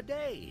mail for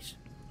days.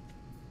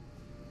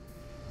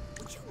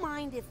 Would you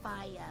mind if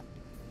I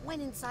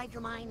went inside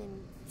your mind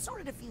and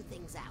sorted a few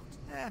things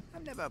out?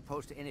 I'm never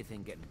opposed to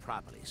anything getting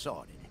properly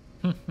sorted.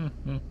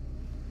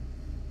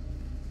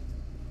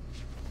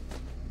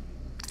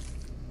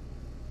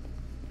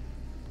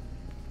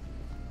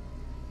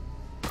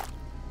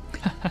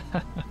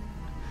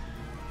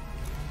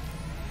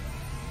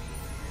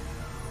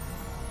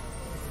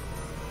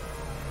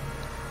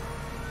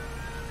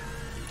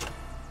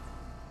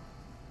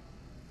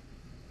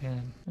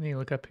 Man, I need to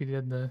look up who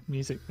did the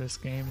music for this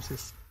game. It's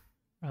just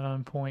right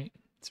on point.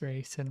 It's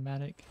very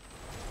cinematic.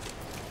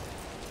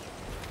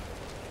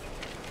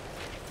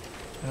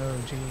 Oh,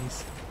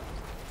 jeez.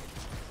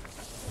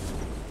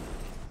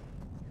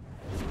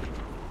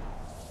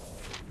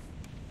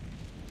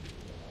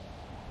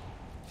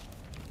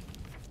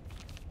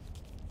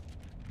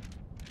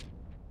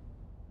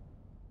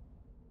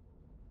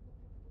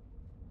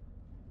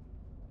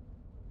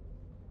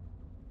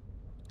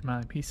 Am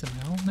I a piece of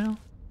metal now?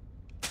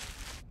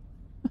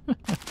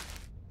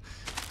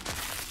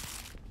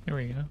 Here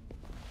we go.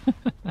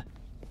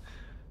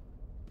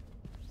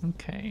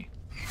 Okay.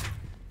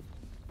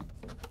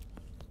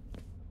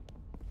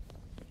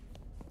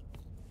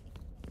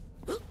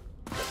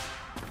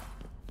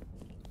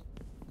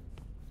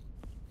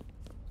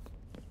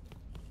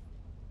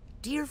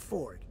 Dear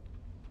Ford,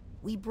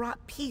 we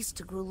brought peace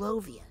to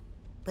Grulovia,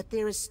 but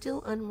there is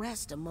still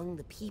unrest among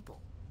the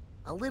people.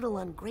 A little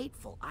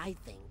ungrateful, I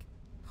think.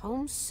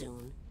 Home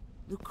soon,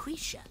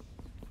 Lucretia.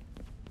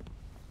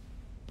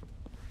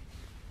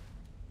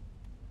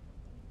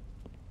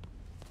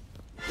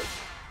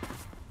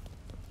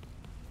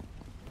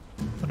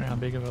 Wonder how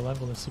big of a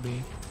level this will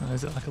be.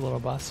 Is it like a little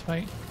boss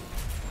fight?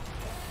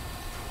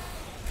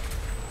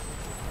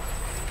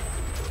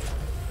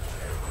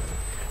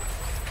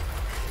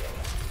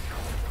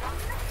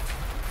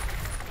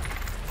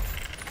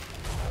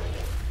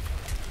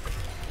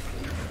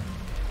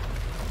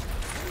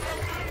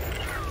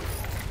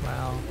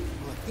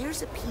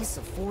 There's a piece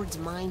of Ford's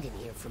mind in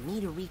here for me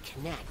to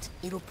reconnect.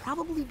 It'll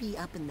probably be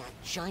up in that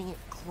giant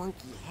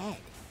clunky head.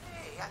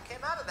 Hey, I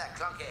came out of that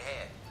clunky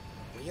head.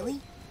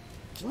 Really?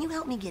 Can you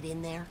help me get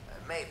in there?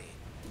 Maybe,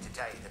 to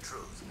tell you the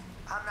truth.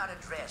 I'm not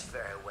dressed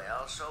very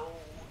well, so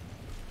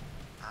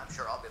I'm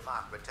sure I'll be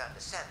marked return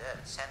to sender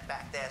and sent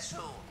back there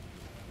soon.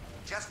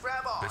 Just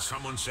grab on. Did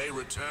someone say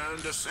return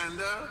to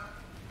sender?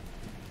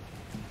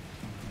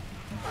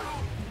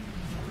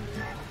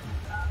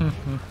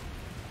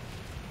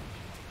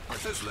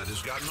 But this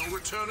letter's got no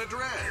return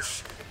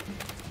address.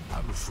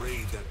 I'm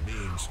afraid that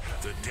means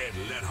the dead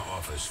letter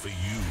office for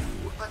you.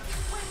 But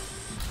wait,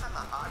 I'm a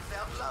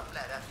heartfelt love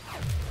letter.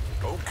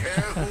 Don't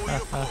care who you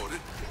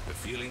quoted. The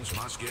feelings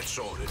must get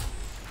sorted.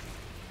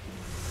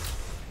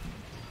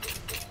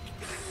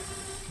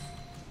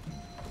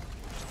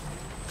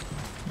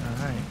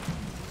 Alright.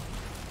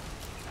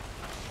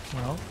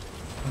 Well,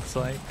 looks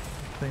like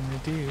the thing to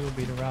do will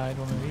be to ride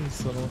one of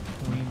these little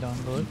winged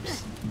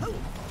envelopes.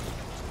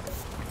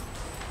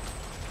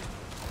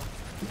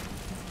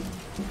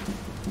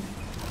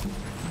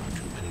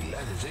 Too many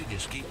letters, they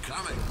just keep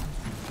coming.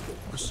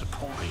 What's the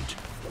point?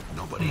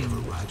 Nobody ever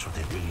writes what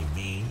they really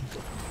mean.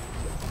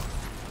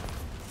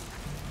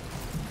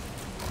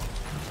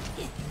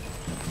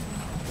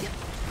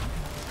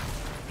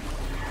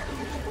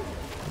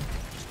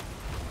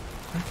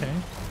 Okay,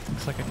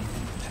 looks like a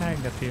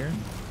tag up here.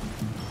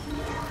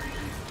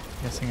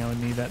 Guessing I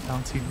would need that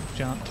bouncy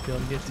jump to be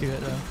able to get to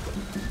it though.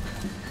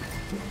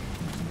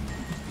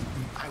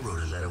 I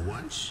wrote a letter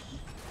once.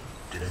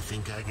 Did I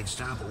think I could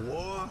stop a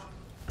war?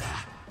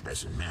 Bah,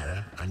 doesn't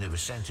matter. I never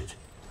sent it.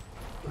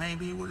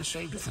 Maybe it would have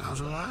saved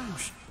 1,000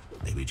 lives.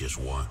 Maybe just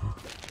one.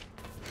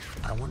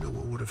 I wonder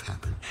what would have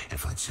happened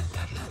if I'd sent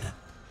that letter.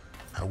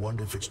 I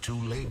wonder if it's too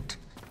late.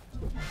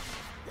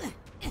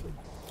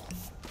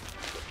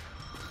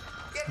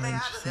 Get me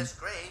out of this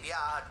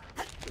graveyard.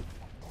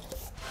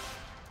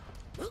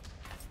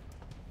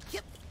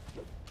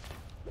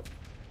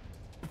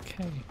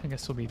 Okay, I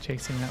guess we'll be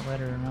chasing that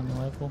letter around the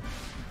level.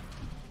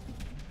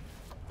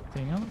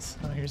 Anything else?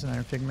 Oh, here's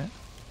another figment.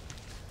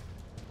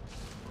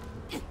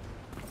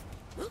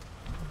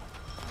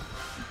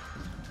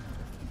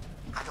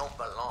 I don't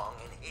belong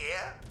in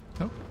here.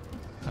 Oh,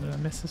 how did I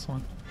miss this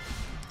one?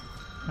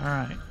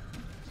 Alright,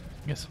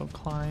 guess we'll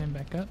climb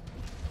back up.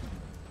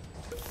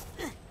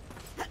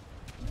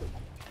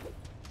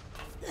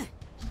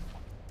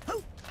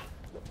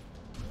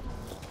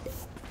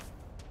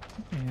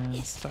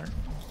 And start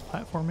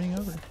platforming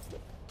over.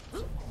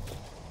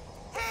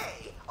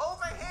 Hey,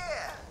 over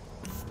here!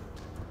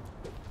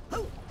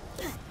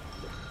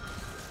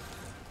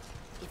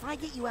 If I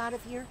get you out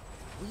of here,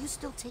 will you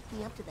still take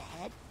me up to the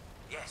head?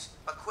 Yes,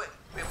 but quick,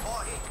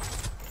 before he...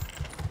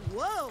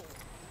 Whoa!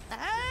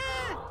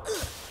 Ah!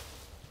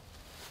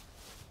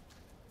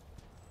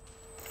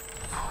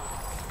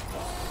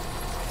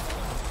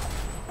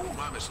 Oh,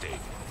 my mistake.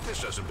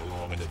 This doesn't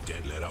belong in the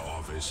dead letter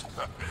office.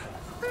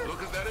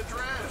 Look at that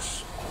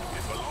address.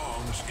 It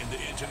belongs in the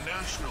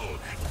International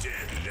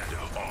Dead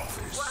Letter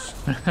Office.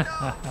 What?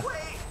 No,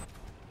 wait!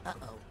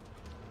 Uh-oh.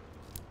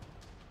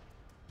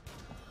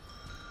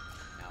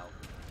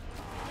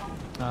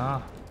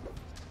 Ah,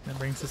 that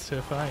brings us to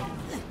a fight.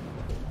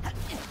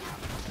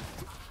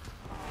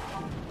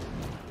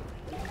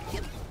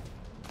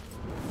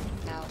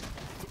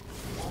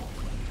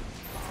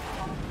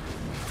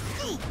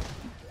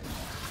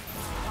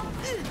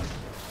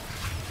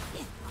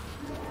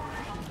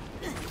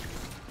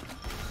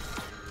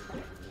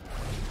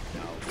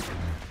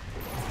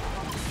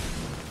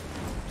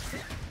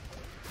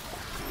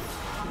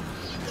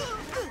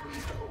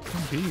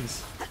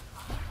 jeez.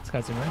 This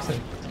guy's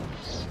aggressive.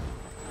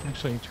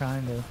 Actually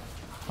trying to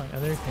fight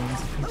other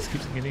things. He just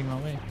keeps getting in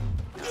my way.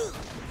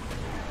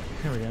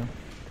 Here we go.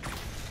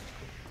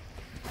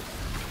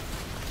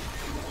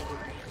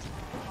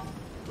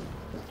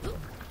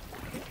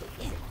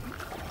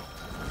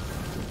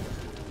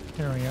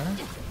 There we are.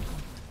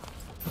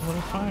 A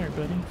little fire,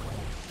 buddy.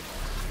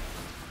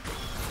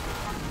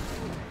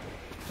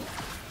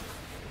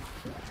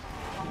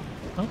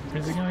 Oh,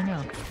 where's he going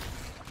now?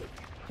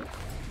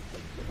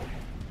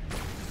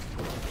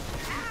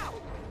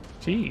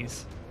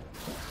 Jeez.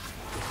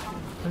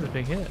 That's a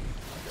big hit.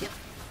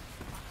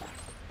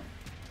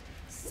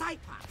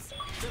 Cyclops,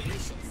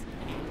 delicious,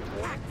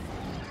 black,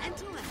 and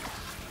delicious.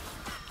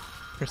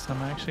 First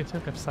time I actually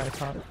took a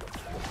Psychonauts.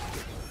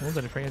 A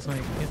little bit afraid he's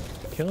going to get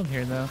killed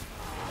here, though.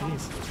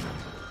 Jeez.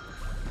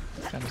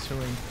 This guy just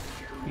really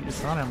beat the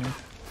sun out of me.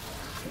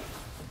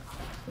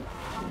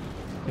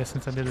 Yeah,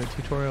 since I did the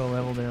tutorial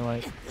level, they're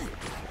like,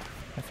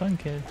 have fun,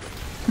 kid.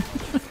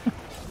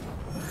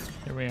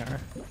 Here we are.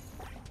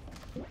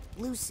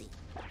 Lucy,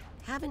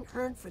 haven't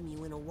heard from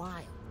you in a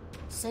while.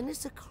 Send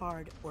us a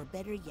card, or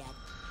better yet,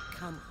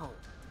 come home.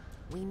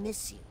 We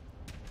miss you.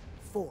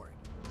 Ford.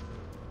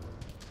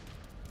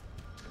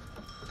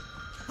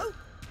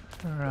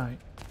 Alright.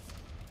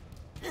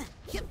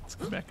 Let's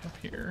go back up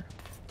here.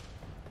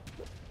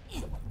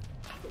 I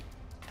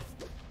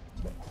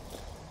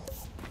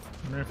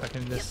wonder if I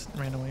can just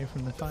ran away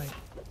from the fight.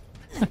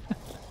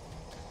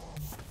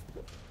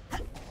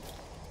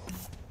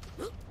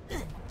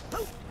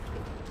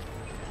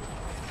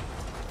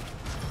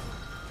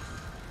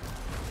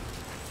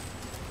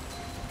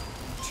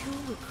 Two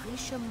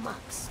Lucretia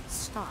mucks.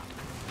 Stop.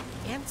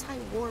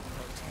 Anti-war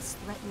protests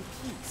threaten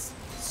peace.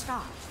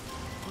 Stop.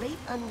 Great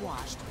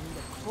unwashed need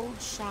a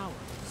cold shower.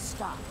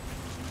 Stop.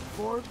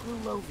 For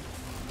Grulovia.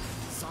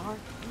 Tsar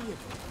Theodore.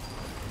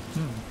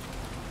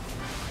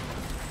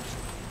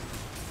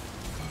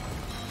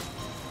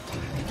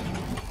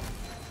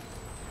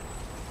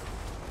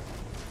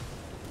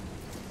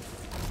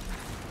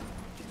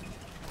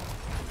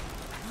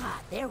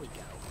 Ah, there we go.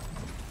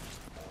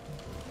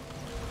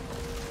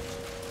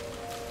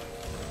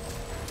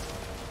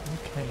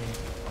 Okay.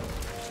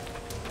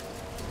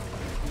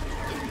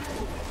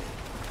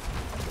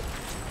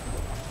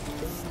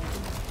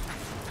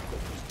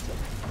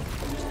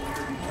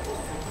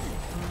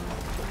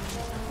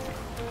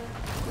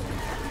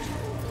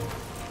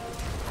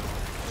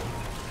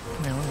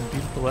 Man, what a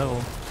beautiful level.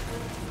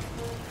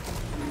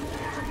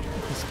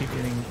 Just keep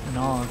getting in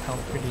awe of how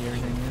pretty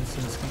everything is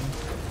in this game.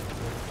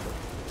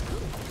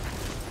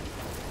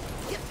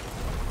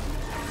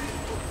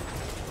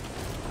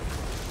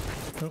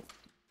 Oh,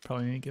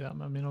 probably need to get out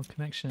my mental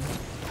connection.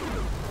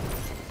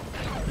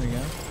 There we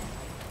go.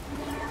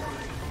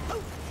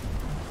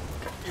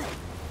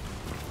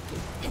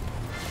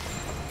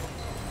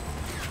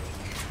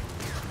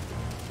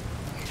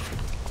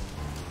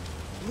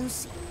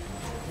 Lucy,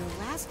 your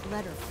last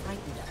letter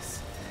frightened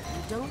us.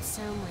 You don't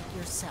sound like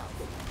yourself.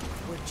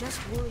 We're just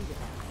worried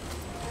about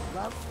you.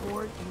 Love,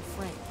 Ford, and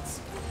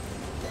friends.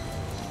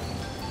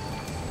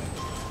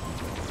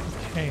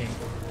 Okay.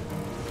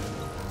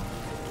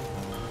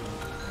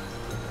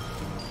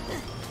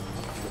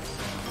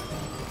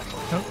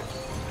 Nope.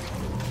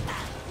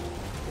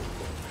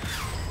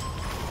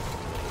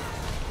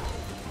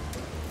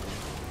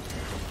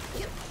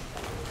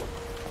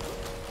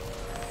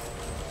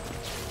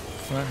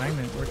 Well, that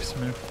magnet works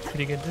from a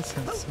pretty good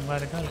distance. I'm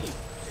glad I got it.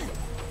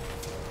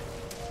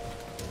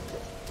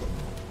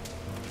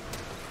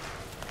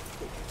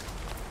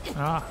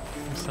 Ah,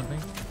 there's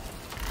something.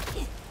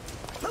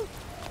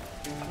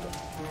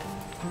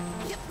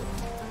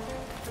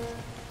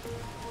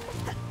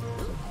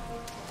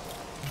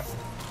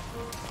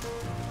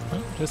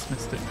 Oh, just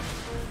missed it.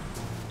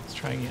 Let's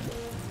try again.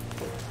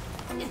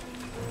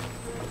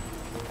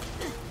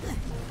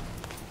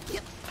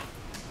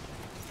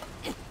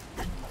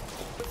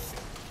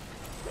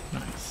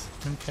 Nice.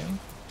 Okay.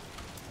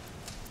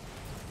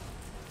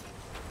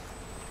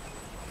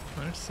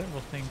 Well, there's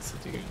several things to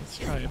do. Let's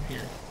try up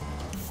here.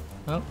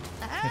 Oh,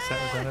 guess that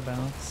was out of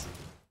balance.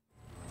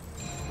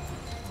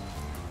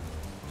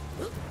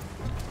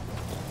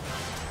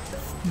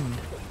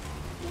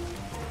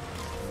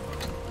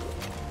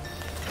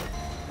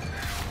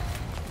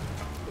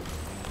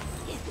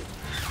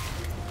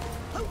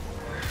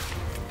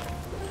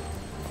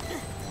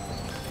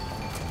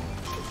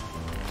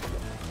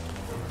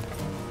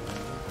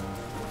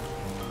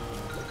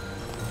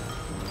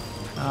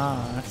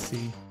 Ah, I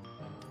see.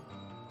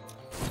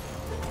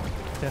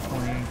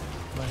 Definitely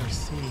letter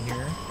C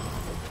here.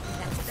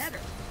 That's better.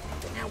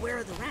 Now where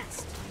are the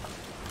rest?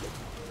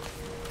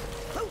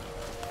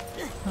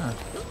 Huh.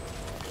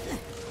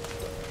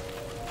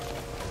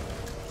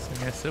 So I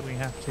guess that we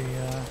have to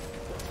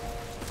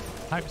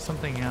type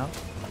something out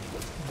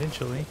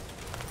eventually.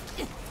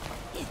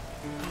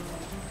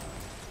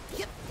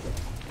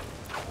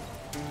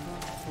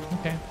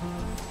 Okay.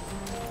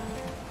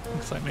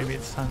 Looks like maybe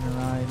it's time to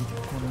ride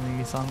one of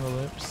these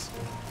envelopes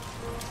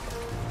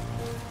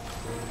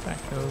back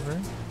over.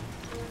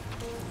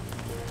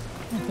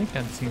 I don't think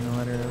I'd seen a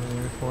letter over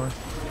there before.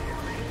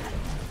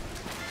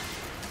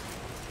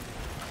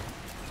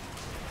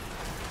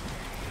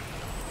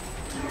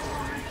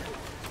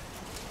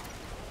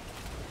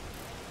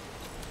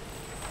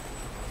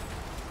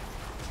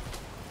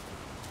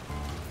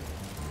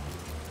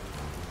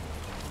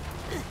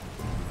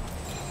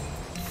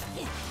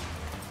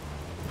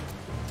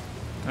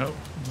 Oh, well,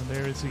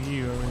 there's a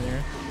U over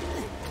there.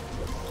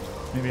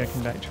 Maybe I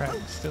can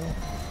backtrack still.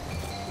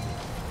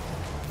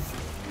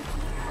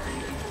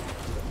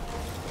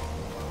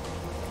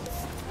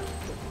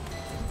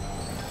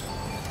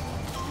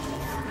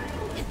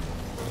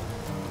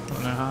 I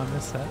don't know how I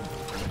missed that.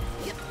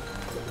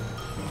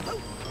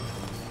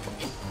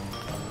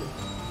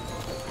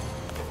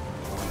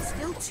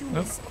 Still too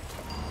Nope. missing.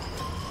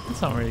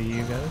 That's not where the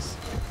U goes.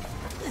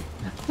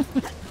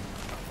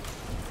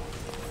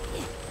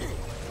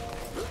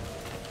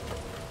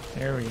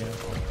 There we go.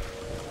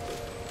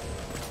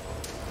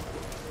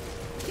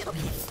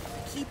 Okay,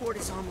 the keyboard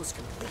is almost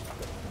complete.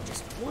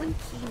 Just one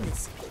key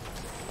missing.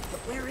 But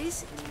where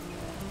is it?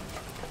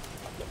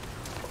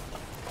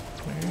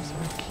 Where's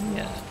our key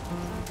at?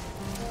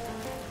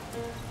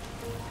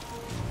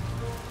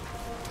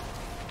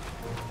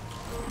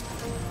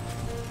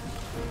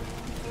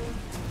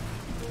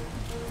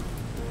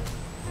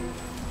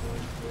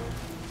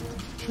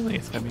 Surely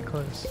it's gotta be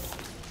close.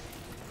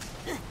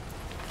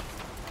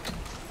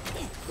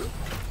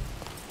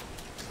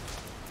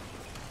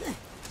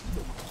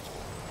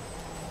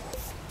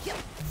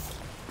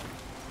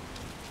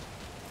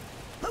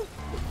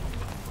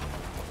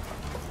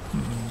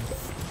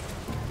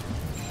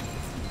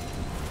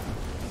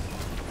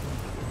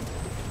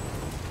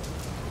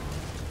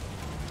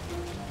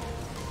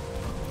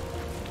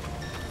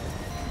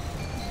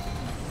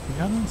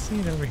 I don't see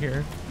it over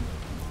here.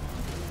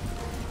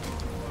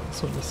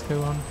 So let's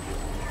go on.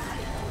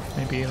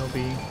 Maybe it'll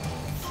be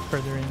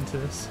further into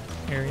this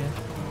area.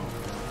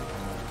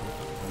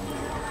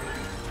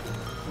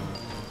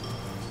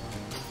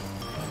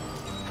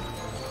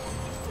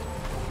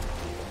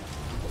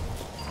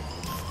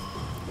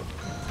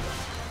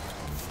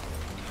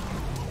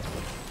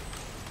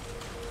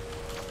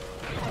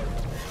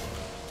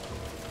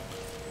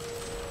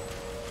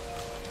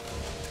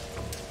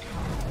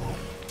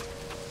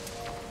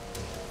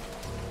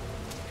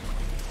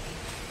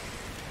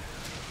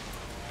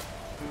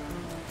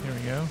 There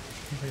we go.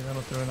 Hopefully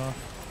that'll throw it off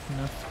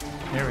enough.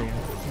 There we go.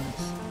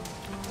 Nice.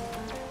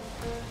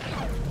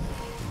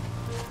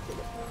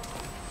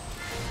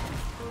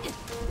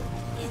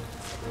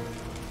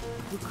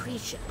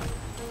 Lucretia,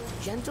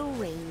 gentle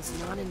rain's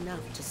not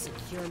enough to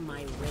secure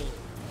my reign.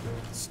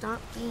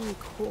 Stop being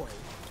coy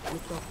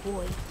with the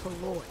hoi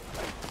polloi.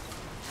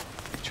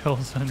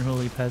 Trolls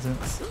unruly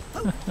peasants.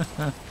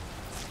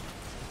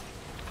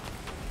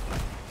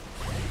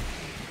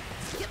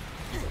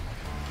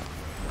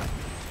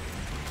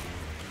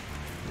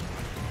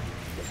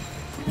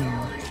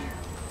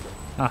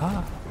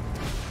 Aha!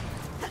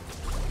 I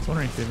was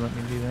wondering if they'd let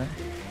me do that.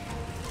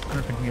 I wonder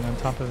if I can get on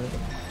top of it.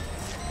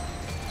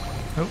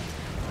 Oh!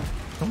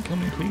 Don't kill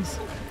me, please.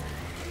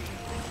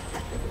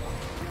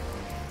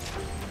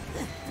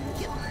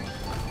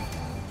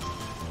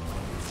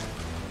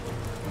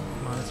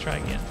 Come on, let's try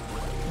again.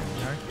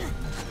 There we are.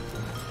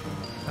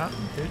 Oh,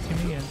 do it to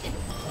me again.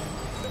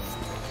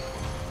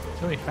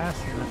 It's really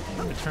fast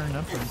to turn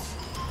upwards.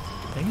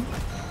 Dang it.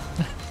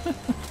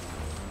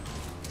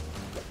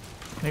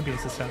 Maybe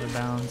it's just out of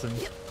bounds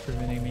and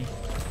preventing me.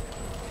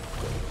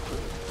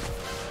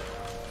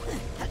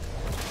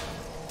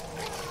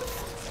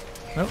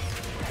 Oh.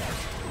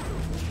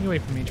 Get away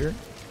from me, jerk.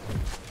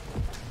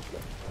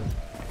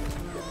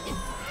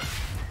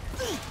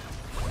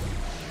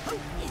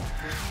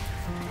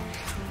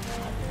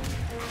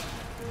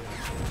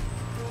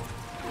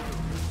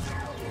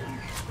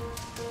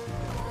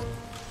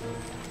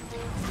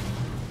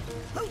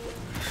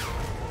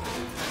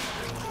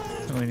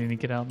 I need to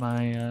get out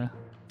my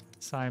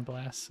Psy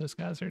Blast. Those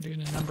guys are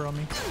doing a number on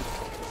me.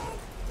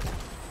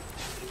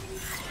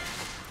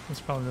 That's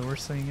probably the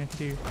worst thing I could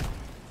do.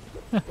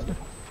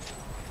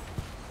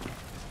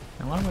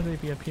 Now why would they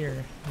be up here?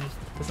 There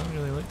doesn't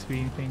really look to be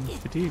anything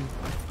to do.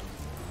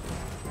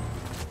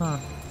 Huh.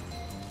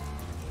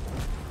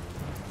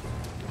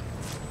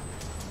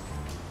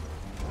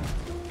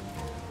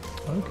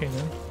 Okay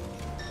then.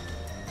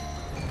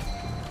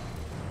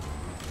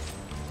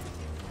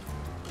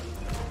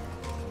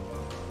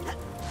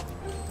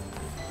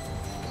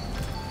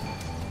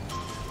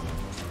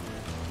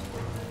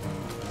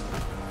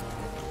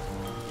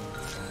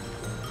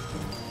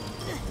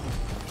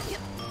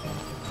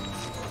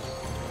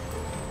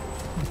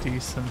 Do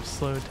some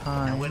slow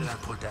time. Now where did I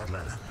put that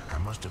letter? I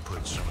must have put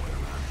it somewhere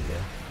around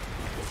here.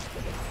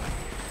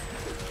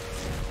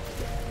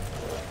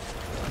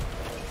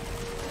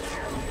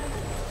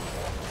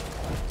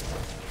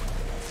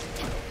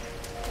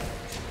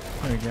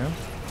 There we go.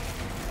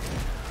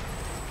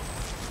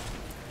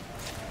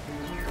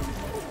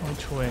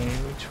 Which way?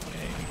 Which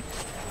way?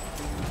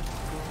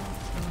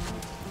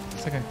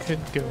 Looks like I could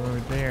go over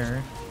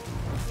there.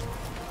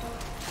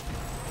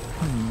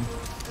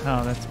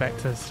 Oh, that's back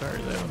to the start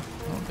though. I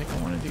don't think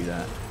I want to do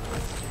that.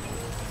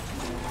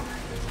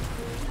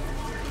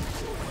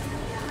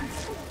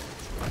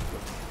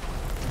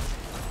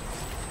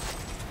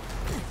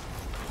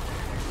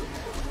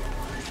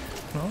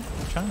 Well,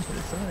 I'm trying to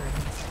start.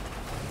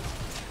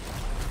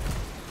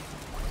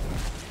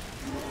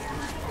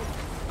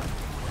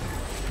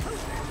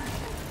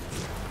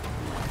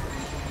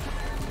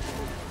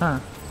 Huh.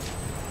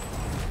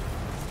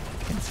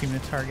 Can't seem to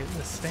target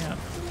the stamp.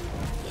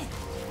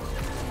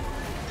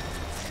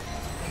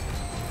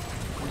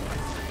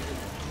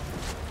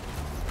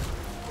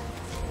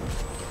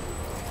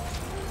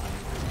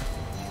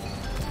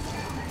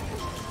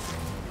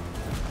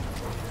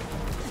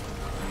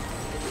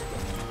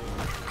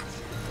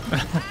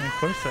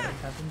 Of course that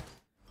happened.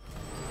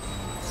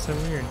 So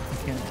weird. I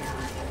can't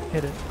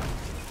hit it.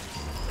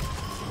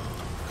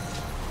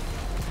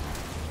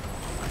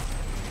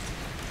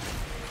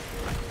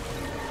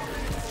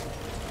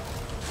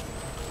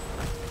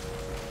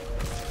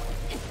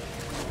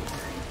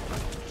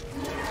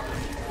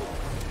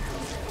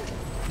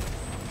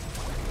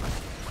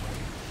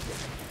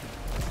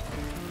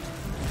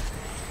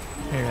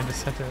 Here, I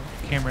just set the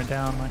camera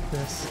down like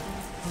this.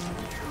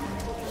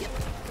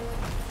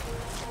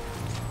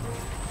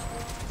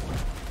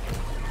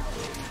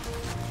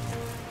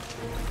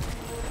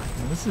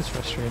 Well, this is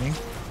frustrating.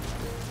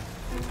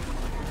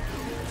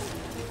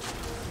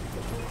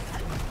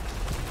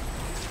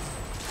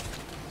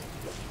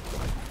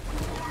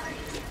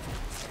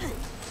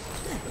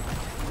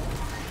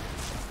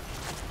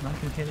 I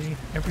can hit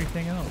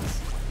everything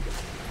else.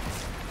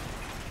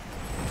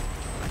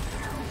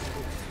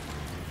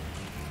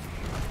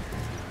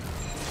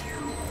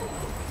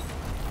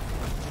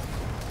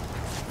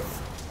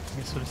 I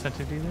guess we'll just have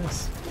to do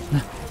this.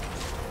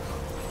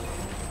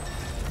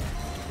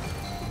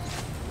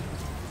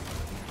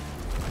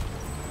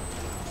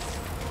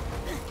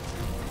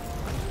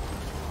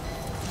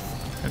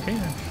 Okay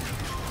then.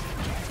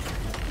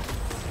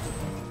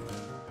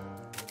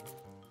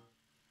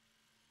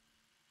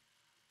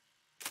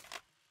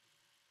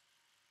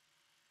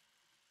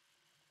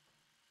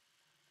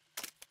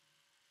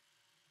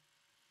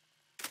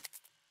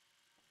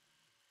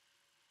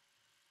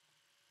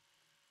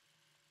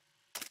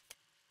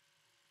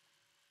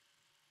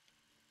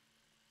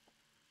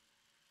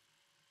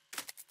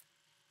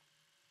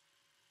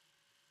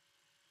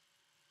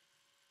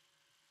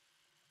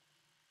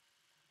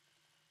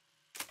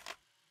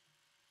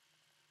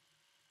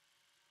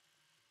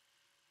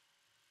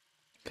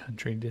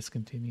 Country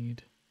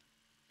discontinued.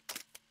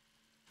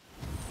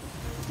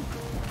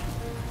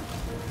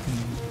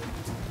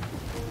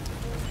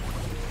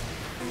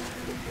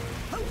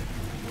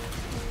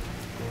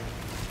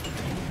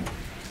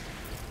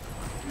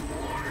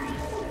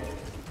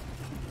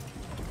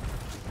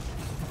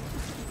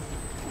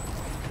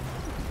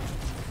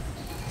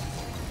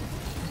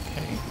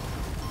 Okay.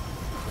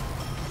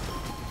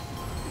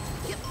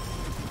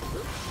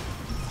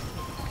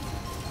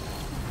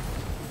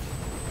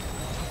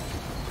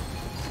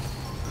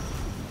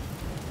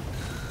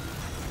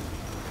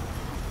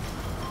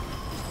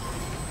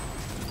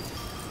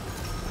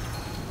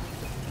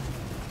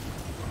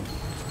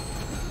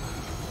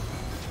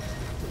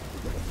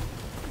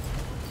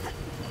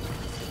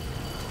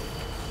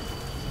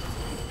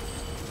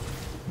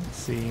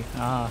 See,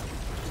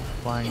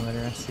 flying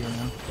letter, I see it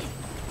now.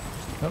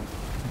 Oh,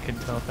 I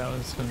couldn't tell if that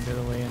was going to go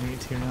the way I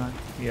need to or not.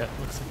 Yeah,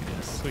 looks like it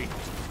is. Sweet.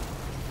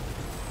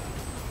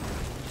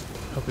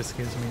 Hope this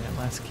gives me that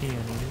last key I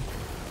needed.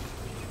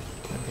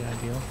 That'd be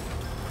ideal.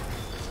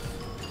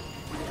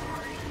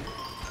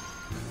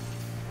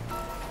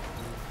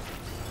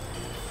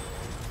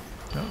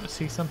 Oh, I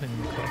see something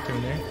cracked over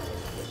there.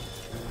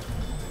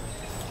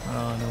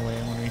 Oh, no way,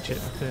 I want to reach it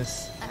with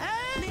this.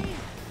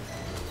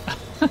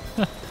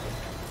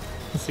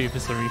 Let's see if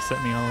this will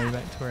reset me all the way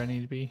back to where I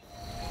need to be.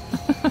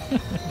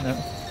 No.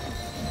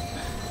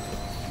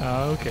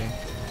 Oh, okay.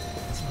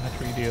 So I have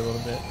to redo a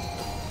little bit.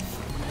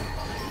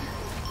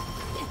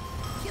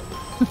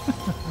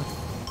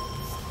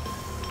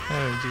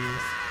 Oh,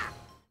 jeez.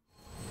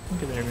 We'll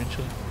get there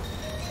eventually.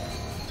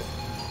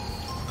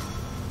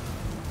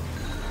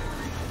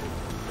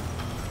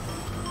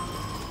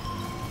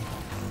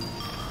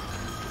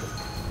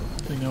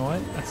 You know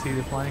what? I see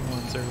the flying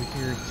ones over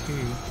here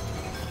too.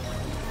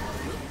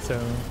 So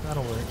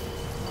that'll work.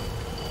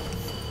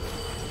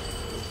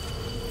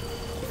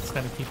 Just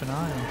gotta keep an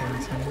eye on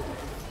things, man.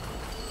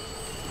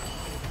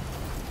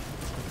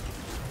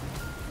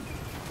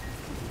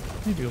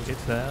 Maybe we'll get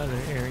to that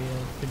other area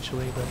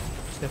eventually, but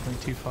it's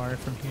definitely too far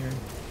from here.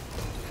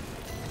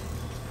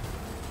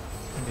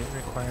 Maybe it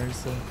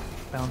requires a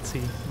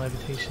bouncy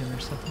levitation or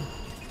something.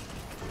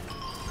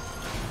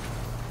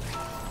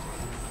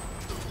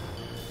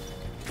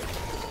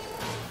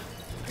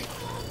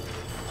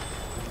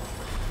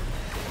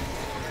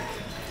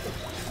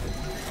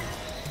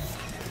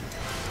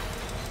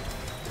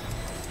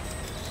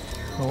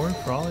 Lord,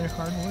 for all your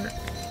hard work.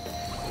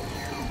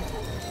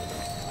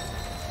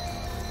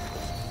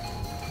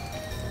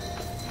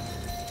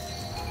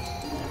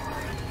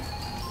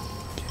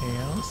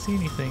 see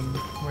anything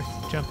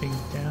worth jumping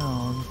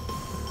down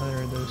other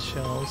than those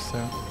shells, so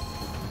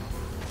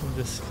we'll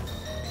just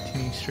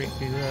continue straight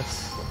through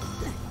this.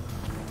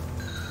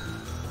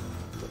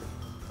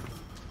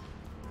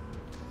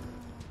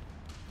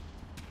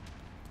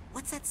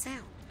 What's that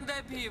sound?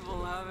 The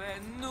people have a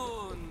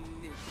no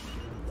need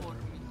for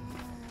me.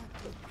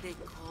 They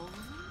call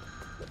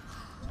me?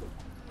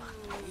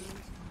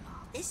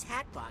 This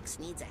hat box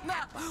needs a Nah,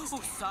 hat box.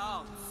 who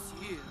sounds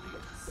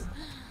serious?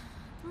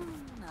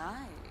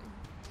 I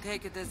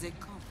take it as a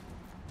compliment.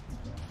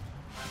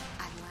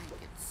 I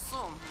like it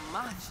so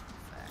much, in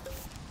fact.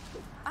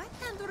 I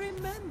can't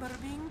remember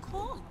being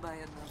called by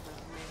another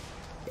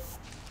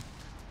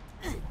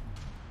name.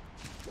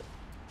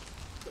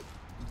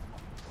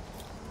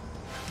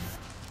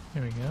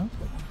 Here we go.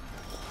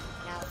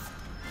 No.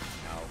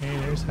 Hey,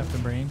 there's half the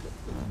brain.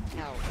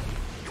 No.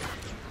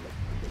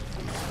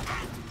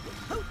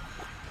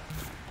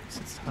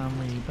 It's time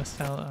we bust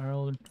out our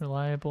old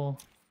reliable,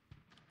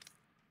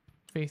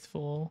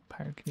 faithful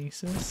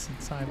pyrokinesis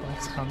inside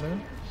Black's combo.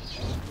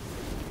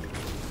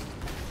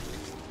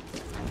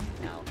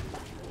 No.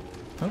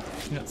 Oh,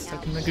 she got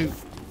stuck in the goop.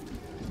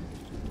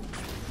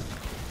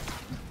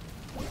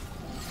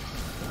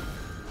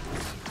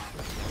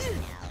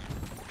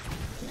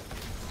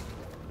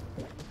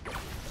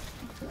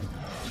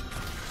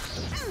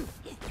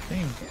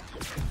 Dang.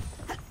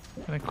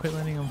 Gotta quit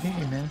letting them hit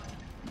you, man.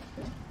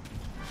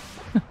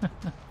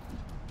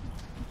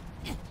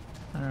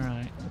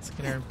 Alright, let's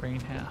get our brain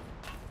half.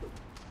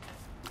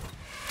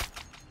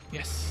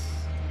 Yes!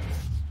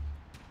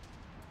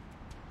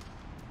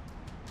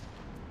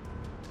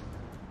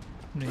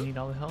 I'm gonna need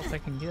all the health I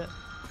can get.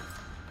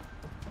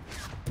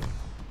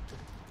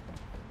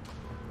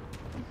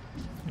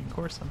 And of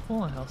course, I'm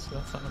full of health, so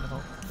that's not gonna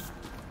help.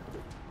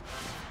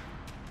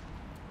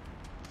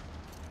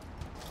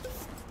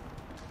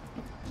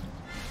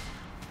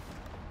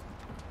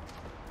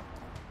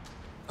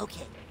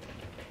 Okay,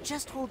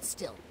 just hold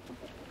still.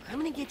 I'm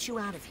gonna get you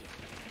out of here.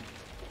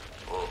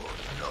 Oh,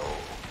 no.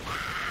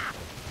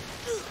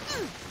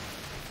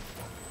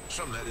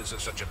 Some letters are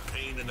such a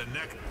pain in the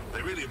neck,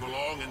 they really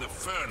belong in the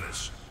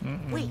furnace.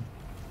 Wait,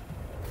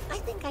 I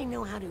think I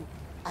know how to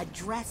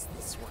address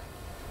this one.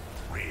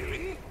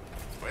 Really?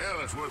 Well,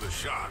 it's worth a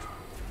shot.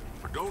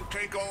 But don't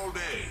take all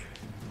day.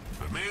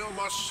 The mail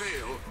must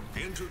sail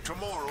into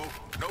tomorrow,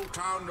 no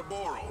time to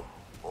borrow.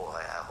 Boy,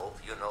 I hope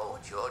you know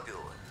what you're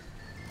doing.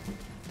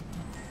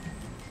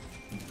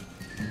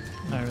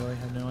 I really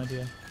have no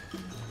idea.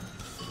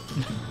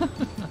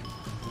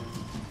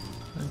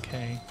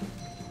 Okay.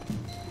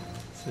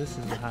 So this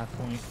is the high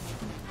point.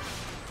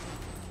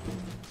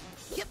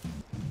 Yep.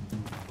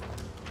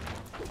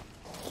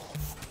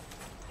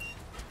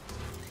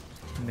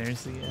 And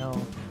there's the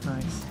L.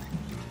 Nice.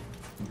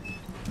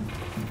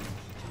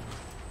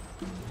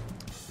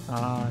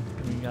 Ah,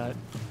 and we got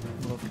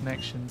little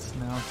connections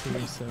now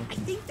too, so I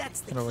think that's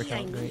the that'll work key I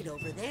out great. need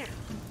over there.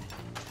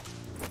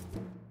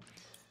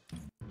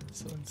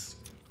 So let's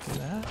do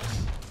that.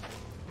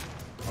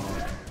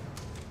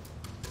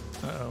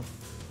 Uh-oh.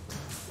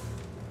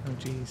 Oh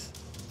jeez.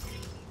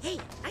 Hey,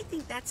 I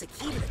think that's a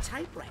key to the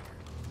typewriter.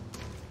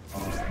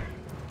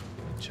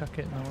 Chuck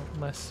it in a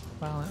less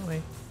violent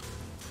way.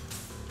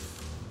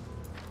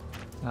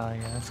 Oh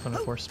yeah, that's gonna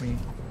force me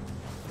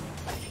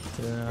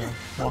to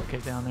walk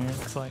it down there, it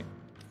looks like.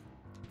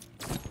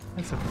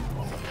 That's okay.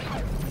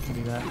 I can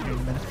do that in a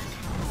minute.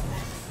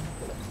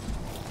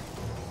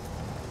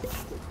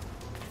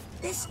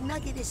 This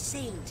nugget is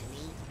saying to me,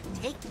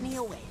 take me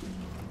away.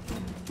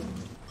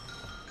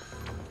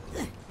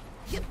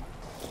 Yep.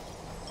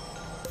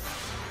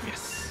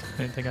 Yes! I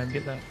didn't think I'd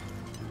get that.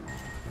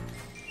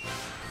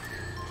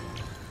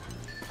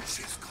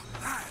 She's gone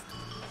mad.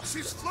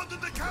 She's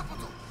flooded the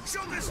capital.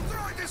 She'll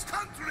destroy this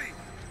country.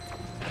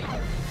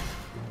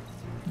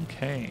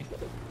 Okay.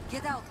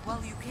 Get out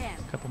while you can.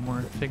 A couple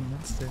more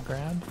figments to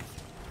grab.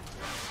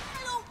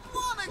 I don't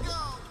wanna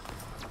go.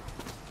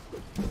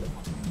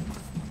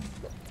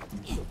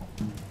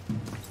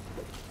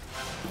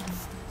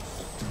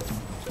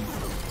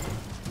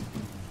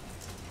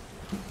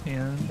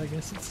 And I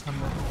guess it's time to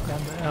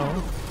grab the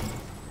L.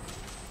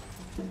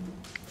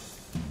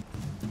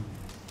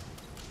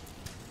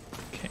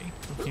 Okay,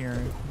 from here,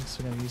 I'm just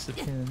gonna use the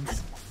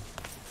pins.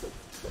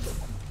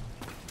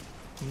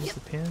 Use the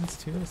pins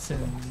to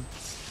ascend.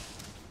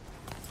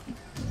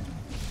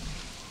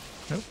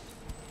 Nope.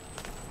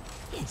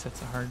 Guess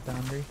that's a hard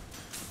boundary.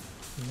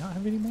 Do we not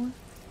have any more?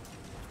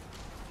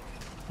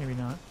 Maybe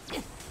not.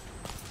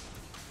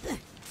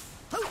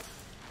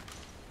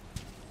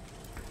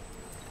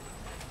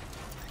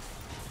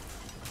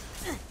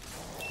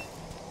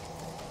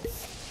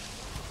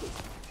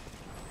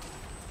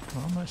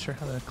 Well, I'm not sure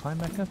how to climb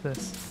back up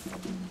this.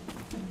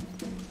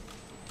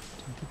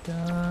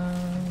 Da-da-da,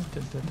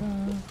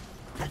 da-da-da.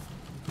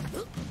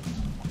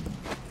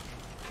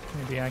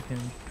 Maybe I can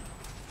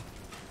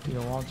do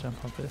a wall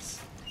jump up this.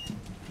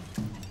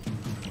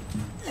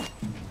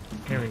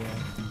 There we go.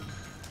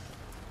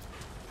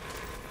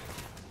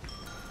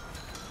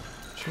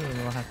 Surely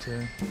we'll have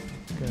to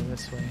go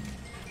this way.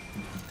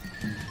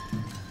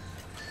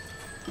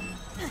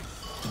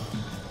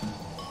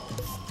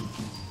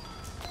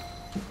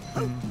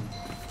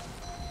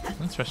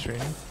 That's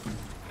frustrating.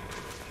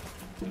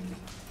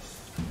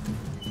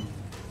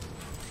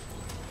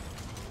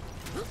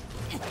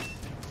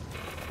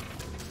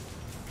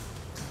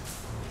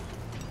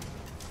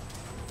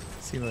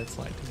 See what it's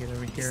like to get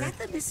over here. Is that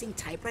the missing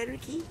typewriter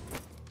key?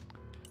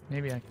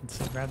 Maybe I can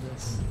still grab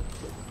this.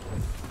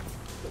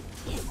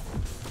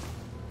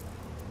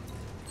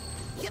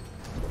 Yep.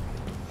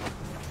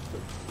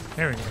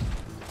 There we go.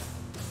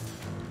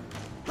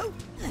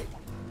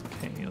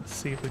 Okay, let's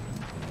see if we can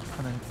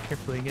kind of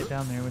carefully get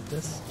down there with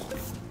this.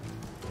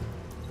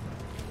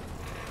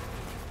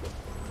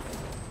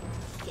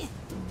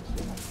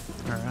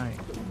 Alright.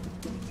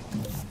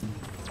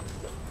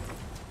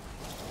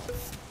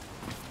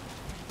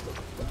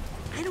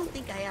 I don't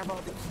think I have all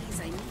the keys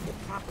I need to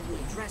properly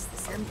address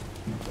this emblem.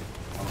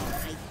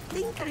 I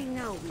think I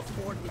know if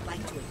Ford would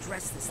like to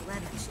address this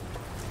letter.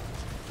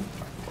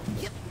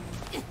 Yep.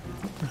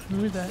 Who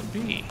would that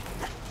be?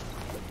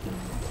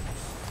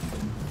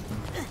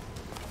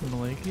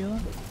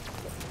 Maligula?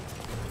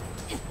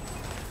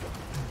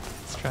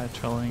 Let's try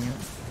trolling it.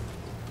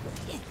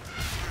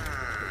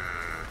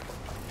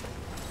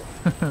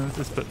 Let's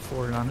just put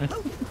Ford on it.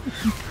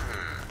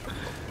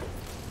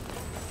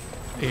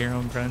 Your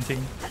own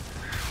grunting.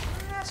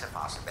 That's a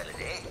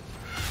possibility.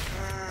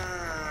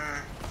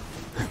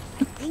 I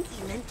think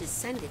he meant to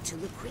send it to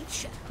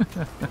Lucretia.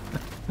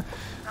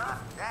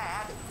 Not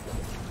that.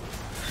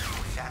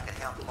 Wish I could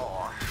help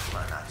more.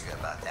 Well, not sure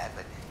about that,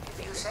 but if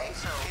you say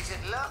so. Is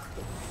it luck?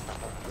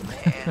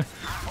 Well,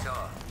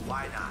 sure.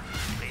 Why not?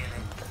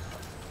 Really?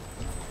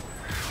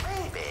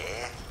 Maybe.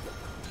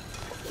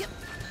 Yep.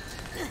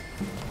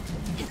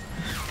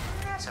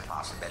 That's a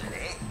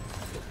possibility.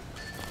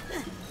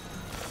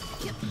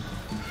 Yep.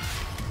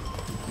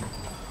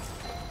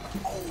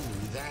 Oh,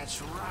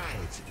 that's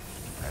right.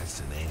 That's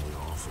the name we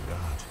all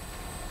forgot.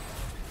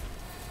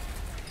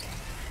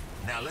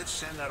 Now let's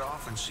send that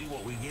off and see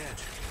what we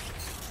get.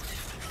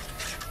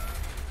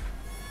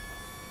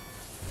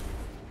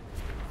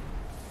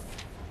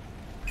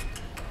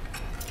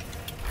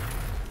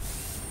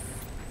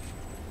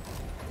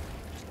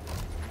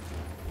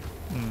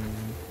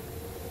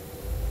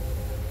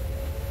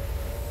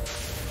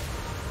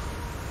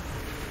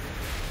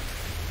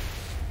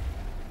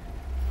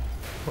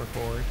 Poor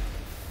Ford.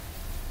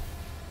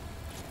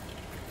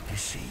 You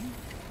see?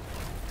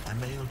 A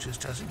mail just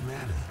doesn't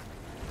matter.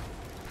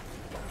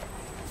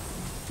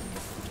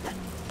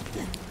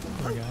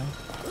 Poor guy.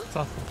 It's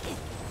awful.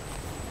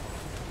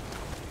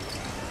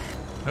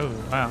 Oh,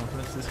 wow.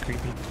 This is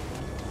creepy.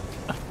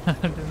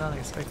 I did not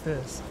expect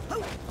this.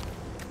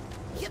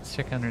 Let's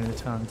check under the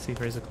tongue, see if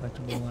there's a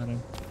collectible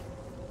item.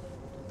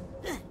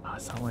 Oh,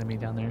 it's not letting me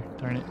down there.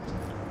 Darn it.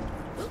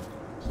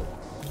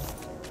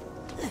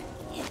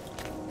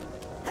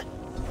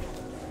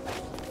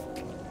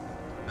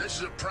 This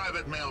is a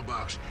private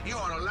mailbox. You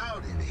aren't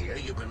allowed in here.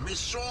 You've been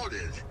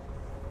missorted.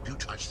 You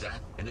touch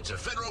that, and it's a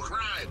federal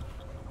crime.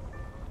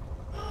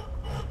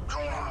 Go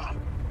on.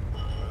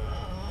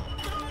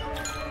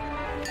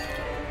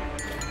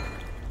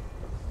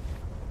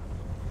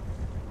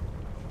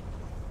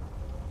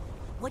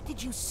 What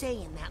did you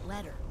say in that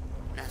letter?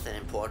 Nothing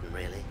important,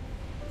 really.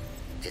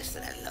 Just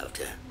that I loved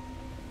her.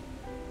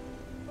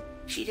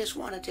 She just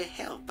wanted to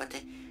help, but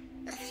they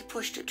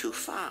pushed her too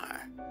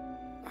far.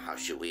 How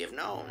should we have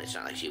known? It's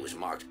not like she was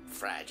marked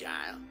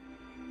fragile.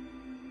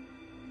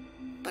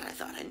 But I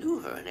thought I knew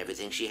her and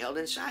everything she held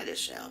inside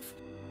herself.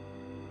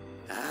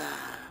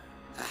 Ah,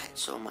 I had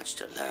so much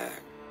to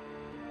learn.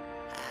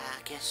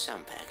 I guess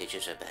some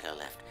packages are better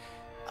left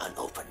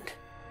unopened.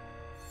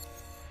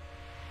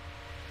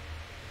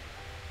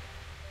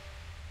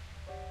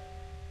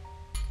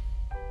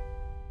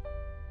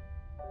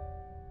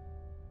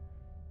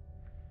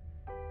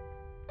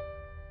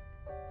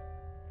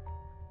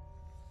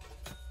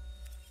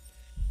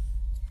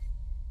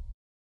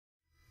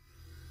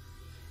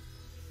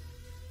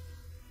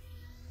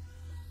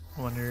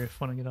 I wonder if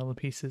when I get all the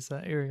pieces,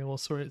 that area will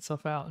sort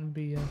itself out and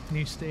be a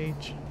new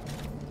stage.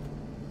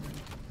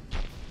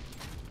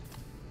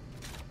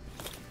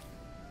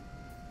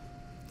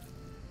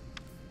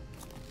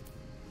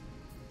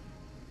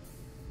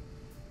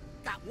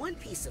 Got one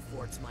piece of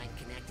Ford's mind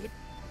connected.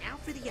 Now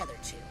for the other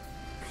two.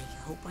 I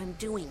hope I'm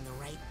doing the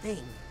right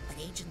thing,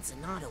 but Agent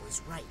Zanato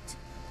is right.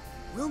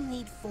 We'll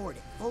need Ford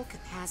at full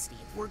capacity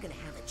if we're gonna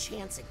have a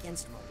chance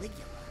against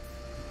Maligula.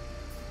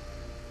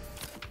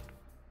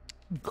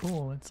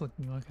 Cool, it's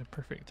looking like a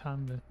perfect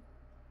time to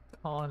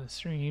call out a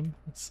stream.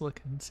 Let's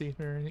look and see if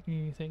there's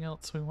anything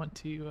else we want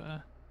to,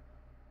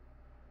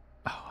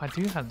 Oh, I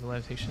do have the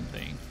levitation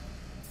thing.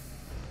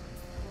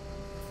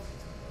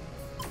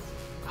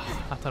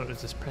 Oh, I thought it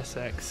was just press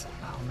X.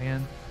 Oh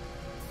man.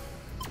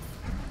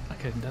 I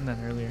could have done that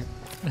earlier.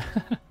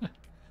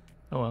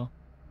 Oh well.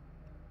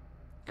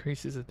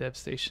 Increases the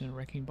devastation and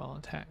wrecking ball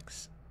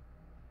attacks.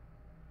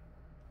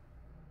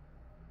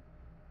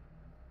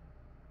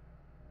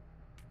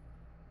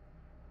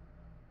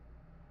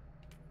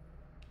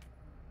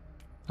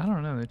 I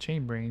don't know, the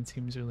chain brain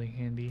seems really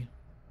handy.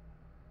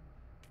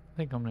 I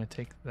think I'm gonna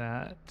take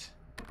that.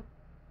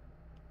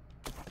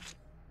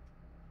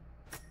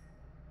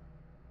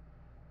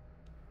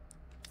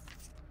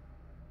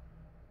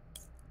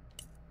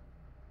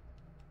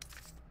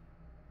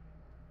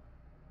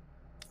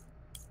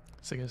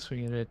 So I guess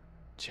we get a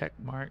check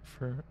mark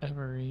for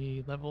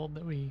every level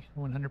that we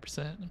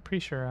 100%. I'm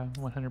pretty sure I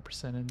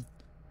 100% in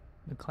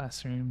the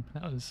classroom.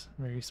 That was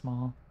very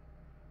small.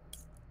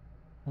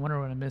 I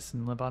wonder what I missed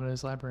in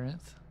Lobato's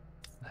Labyrinth.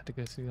 I have to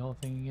go through the whole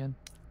thing again.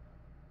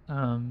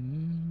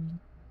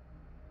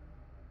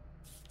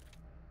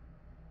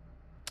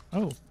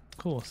 Oh,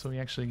 cool. So we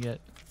actually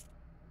get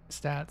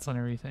stats on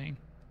everything.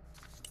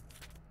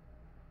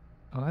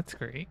 Oh, that's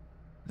great.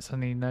 So I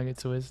need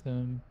nuggets of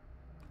wisdom.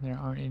 There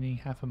aren't any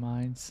half of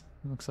mines.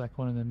 Looks like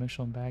one of the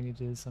emotional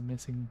baggages I'm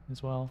missing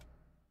as well.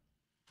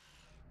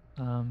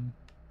 And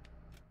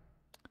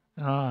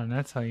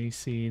that's how you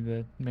see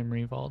the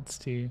memory vaults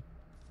too.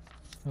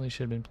 Really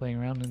should have been playing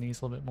around in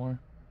these a little bit more.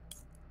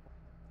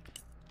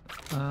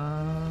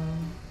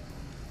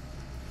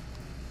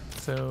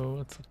 So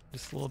let's look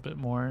just a little bit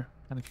more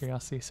out of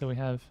curiosity. So we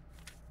have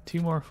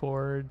 2 more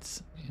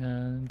forwards,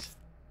 and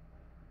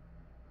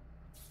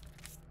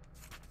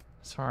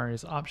as far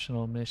as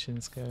optional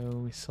missions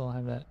go, we still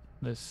have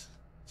those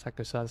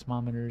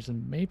psychoseismometers,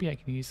 and maybe I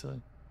can use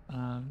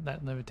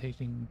that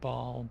levitating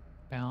ball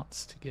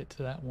bounce to get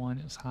to that one.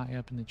 It was high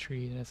up in the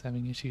tree that I was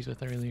having issues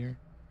with earlier.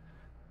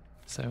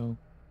 So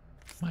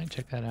might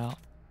check that out.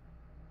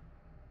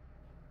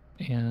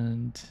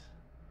 And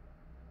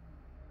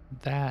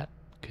that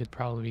could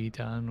probably be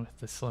done with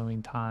the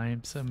slowing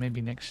time. So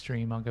maybe next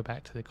stream I'll go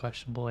back to the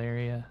questionable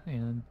area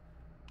and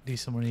do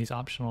some more of these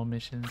optional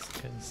missions,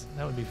 because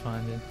that would be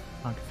fun to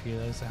knock a few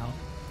of those out.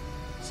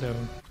 So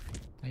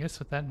I guess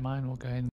with that in mind, we'll go ahead and